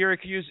know that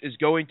Syracuse is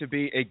going to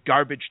be a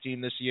garbage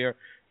team this year.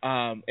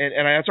 And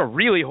that's a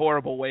really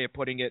horrible way of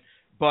putting it,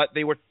 but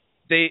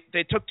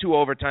they took 2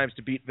 overtimes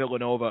to beat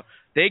Villanova.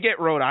 They get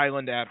Rhode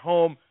Island at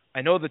home.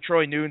 I know the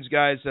Troy Nunes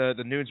guys,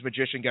 the Nunes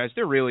Magician guys,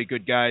 they're really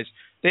good guys.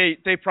 They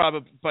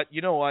probably, but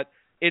you know what?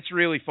 It's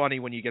really funny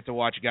when you get to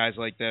watch guys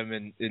like them,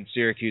 and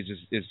Syracuse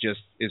is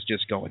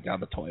just going down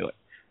the toilet.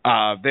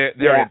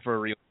 They're in for a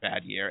really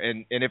bad year,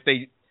 and if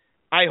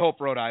I hope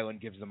Rhode Island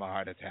gives them a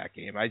heart attack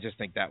game. I just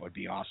think that would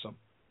be awesome.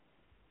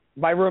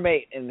 My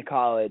roommate in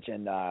college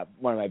and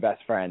one of my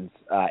best friends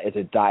is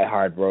a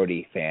diehard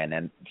Rhodey fan,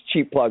 and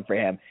cheap plug for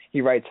him.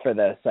 He writes for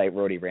the site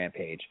Rhodey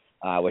Rampage,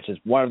 which is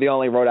one of the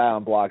only Rhode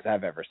Island blogs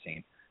I've ever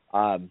seen.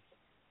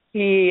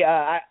 He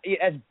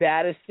as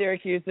bad as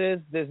Syracuse is,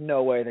 there's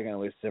no way they're going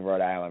to lose to Rhode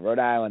Island. Rhode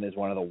Island is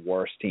one of the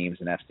worst teams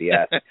in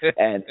FCS,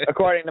 and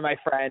according to my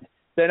friend,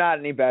 they're not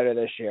any better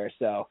this year.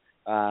 So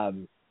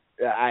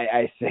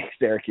I think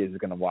Syracuse is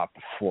going to walk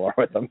the floor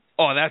with them.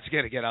 Oh, that's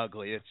going to get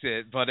ugly. It's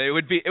it, but it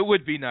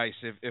would be nice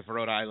if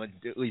Rhode Island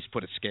at least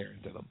put a scare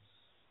into them.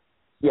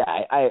 Yeah,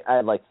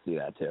 I'd like to see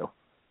that too.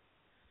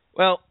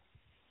 Well,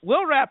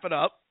 we'll wrap it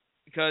up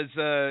because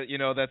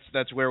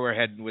that's where we're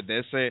heading with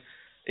this.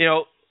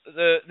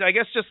 I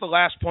guess just the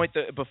last point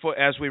that before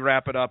as we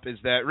wrap it up is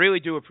that really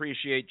do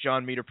appreciate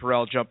John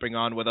Meter-Perrell jumping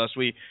on with us.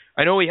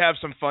 I know we have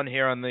some fun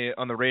here on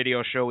the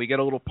radio show. We get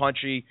a little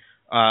punchy,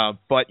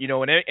 but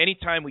any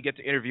time we get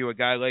to interview a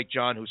guy like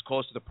John who's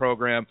close to the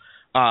program,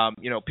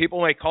 people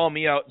might call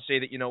me out and say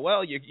that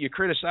you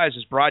criticize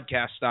his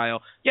broadcast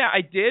style. Yeah, I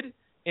did,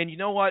 and you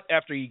know what?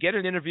 After you get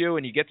an interview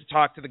and you get to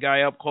talk to the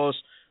guy up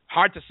close.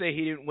 Hard to say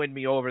he didn't win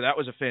me over. That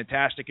was a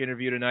fantastic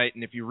interview tonight,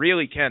 and if you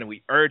really can,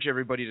 we urge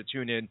everybody to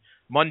tune in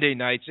Monday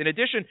nights. In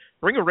addition,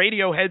 bring a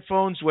radio,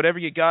 headphones, whatever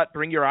you got.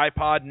 Bring your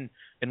iPod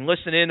and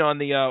listen in on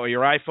the or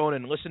your iPhone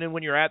and listen in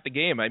when you're at the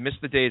game. I miss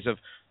the days of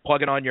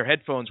plugging on your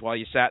headphones while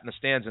you sat in the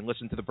stands and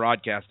listened to the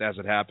broadcast as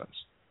it happens.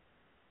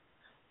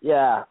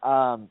 Yeah,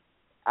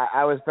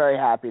 I was very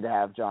happy to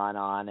have John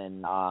on,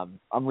 and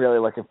I'm really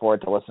looking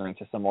forward to listening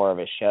to some more of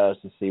his shows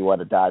to see what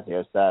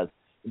Adazio says.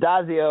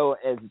 Dazio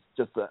is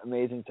just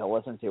amazing to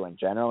listen to in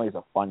general. He's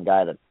a fun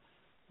guy that,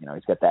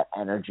 he's got that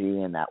energy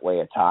and that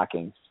way of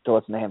talking. To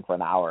listen to him for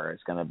an hour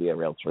is going to be a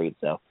real treat.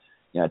 So,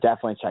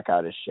 definitely check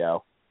out his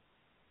show.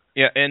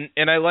 Yeah,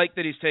 and I like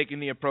that he's taking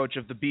the approach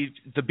of the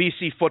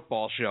BC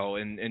football show,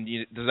 and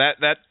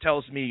that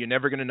tells me you're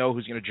never going to know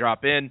who's going to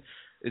drop in.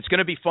 It's going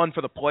to be fun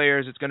for the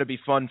players. It's going to be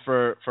fun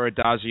for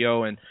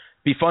Adazio, and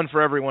be fun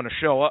for everyone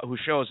who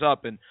shows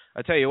up. And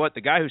I tell you what,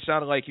 the guy who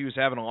sounded like he was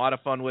having a lot of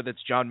fun with it's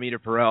John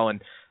Meter-Perrell.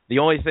 And the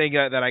only thing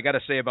that I got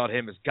to say about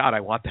him is, God, I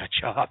want that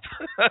job.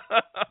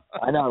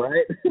 I know,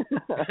 right?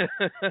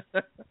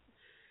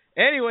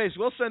 Anyways,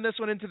 we'll send this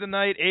one into the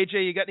night.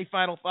 AJ, you got any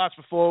final thoughts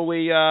before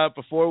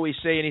we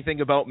say anything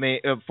about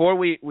Maine? Before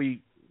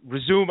we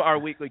resume our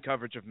weekly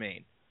coverage of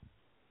Maine?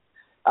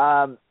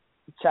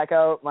 Check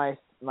out my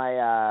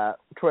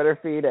Twitter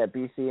feed at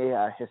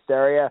BC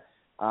Hysteria.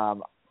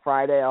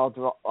 Friday,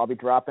 I'll be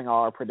dropping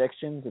all our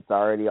predictions. It's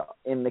already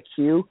in the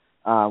queue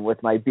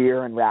with my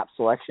beer and rap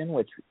selection,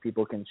 which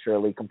people can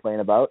surely complain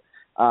about.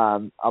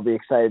 I'll be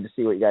excited to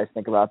see what you guys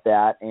think about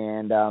that,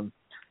 and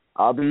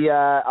I'll be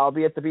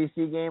at the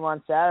BC game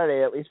on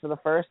Saturday, at least for the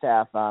first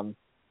half.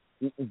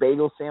 Eating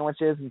bagel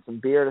sandwiches and some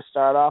beer to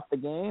start off the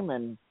game,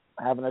 and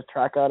having a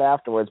track out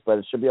afterwards. But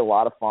it should be a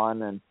lot of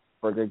fun and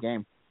for a good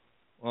game.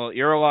 Well,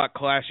 you're a lot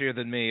classier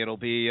than me. It'll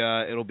be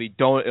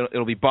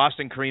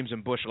Boston creams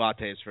and Busch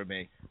lattes for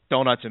me.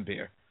 Donuts and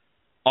beer,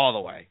 all the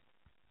way.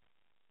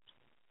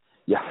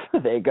 Yeah,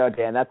 there you go,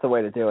 Dan. That's the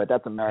way to do it.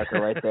 That's America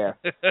right there.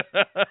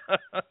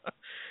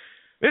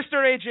 Mr.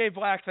 AJ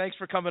Black, thanks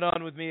for coming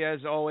on with me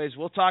as always.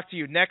 We'll talk to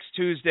you next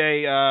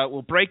Tuesday.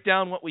 We'll break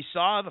down what we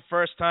saw the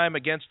first time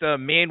against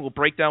Maine. We'll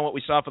break down what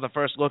we saw for the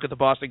first look at the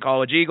Boston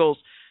College Eagles.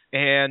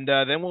 And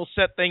then we'll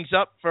set things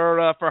up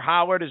for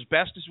Howard as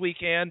best as we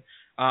can.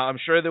 I'm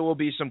sure there will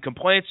be some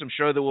complaints. I'm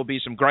sure there will be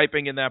some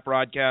griping in that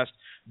broadcast.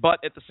 But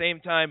at the same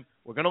time,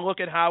 we're going to look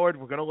at Howard.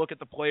 We're going to look at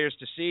the players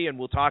to see, and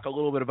we'll talk a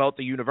little bit about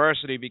the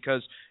university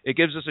because it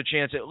gives us a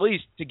chance at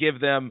least to give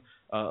them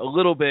a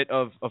little bit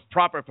of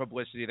proper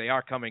publicity. They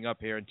are coming up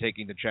here and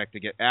taking the check to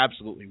get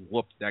absolutely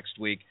whooped next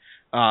week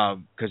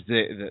because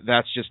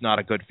that's just not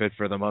a good fit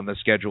for them on the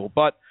schedule.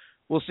 But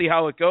we'll see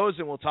how it goes,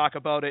 and we'll talk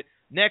about it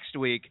next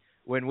week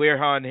when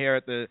we're on here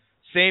at the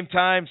same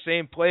time,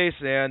 same place,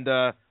 and,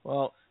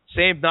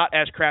 same not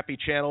as crappy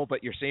channel,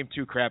 but your same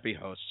two crappy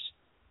hosts.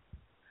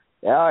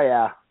 Oh,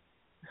 yeah.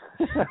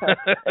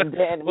 And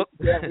Dan,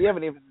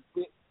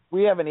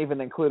 we haven't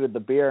even included the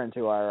beer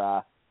into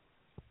our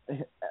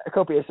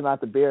copious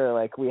amount of beer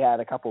like we had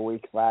a couple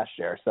weeks last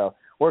year. So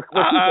we're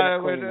keeping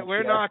it clean.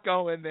 We're not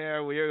going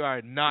there. We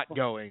are not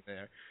going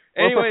there.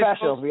 We're Anyways,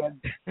 professionals. We had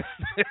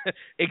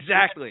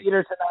exactly.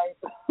 Peter tonight.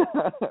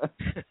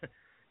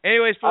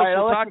 Anyways, folks, all right,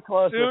 we'll I'll talk let you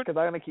close soon. Because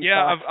I'm going to keep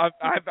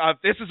talking.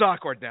 This is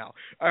awkward now.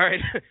 All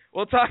right,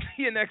 we'll talk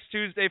to you next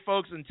Tuesday,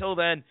 folks. Until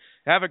then,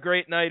 have a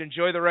great night.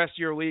 Enjoy the rest of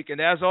your week. And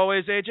as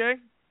always, AJ,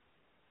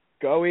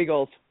 go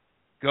Eagles.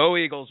 Go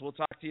Eagles. We'll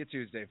talk to you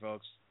Tuesday,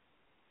 folks.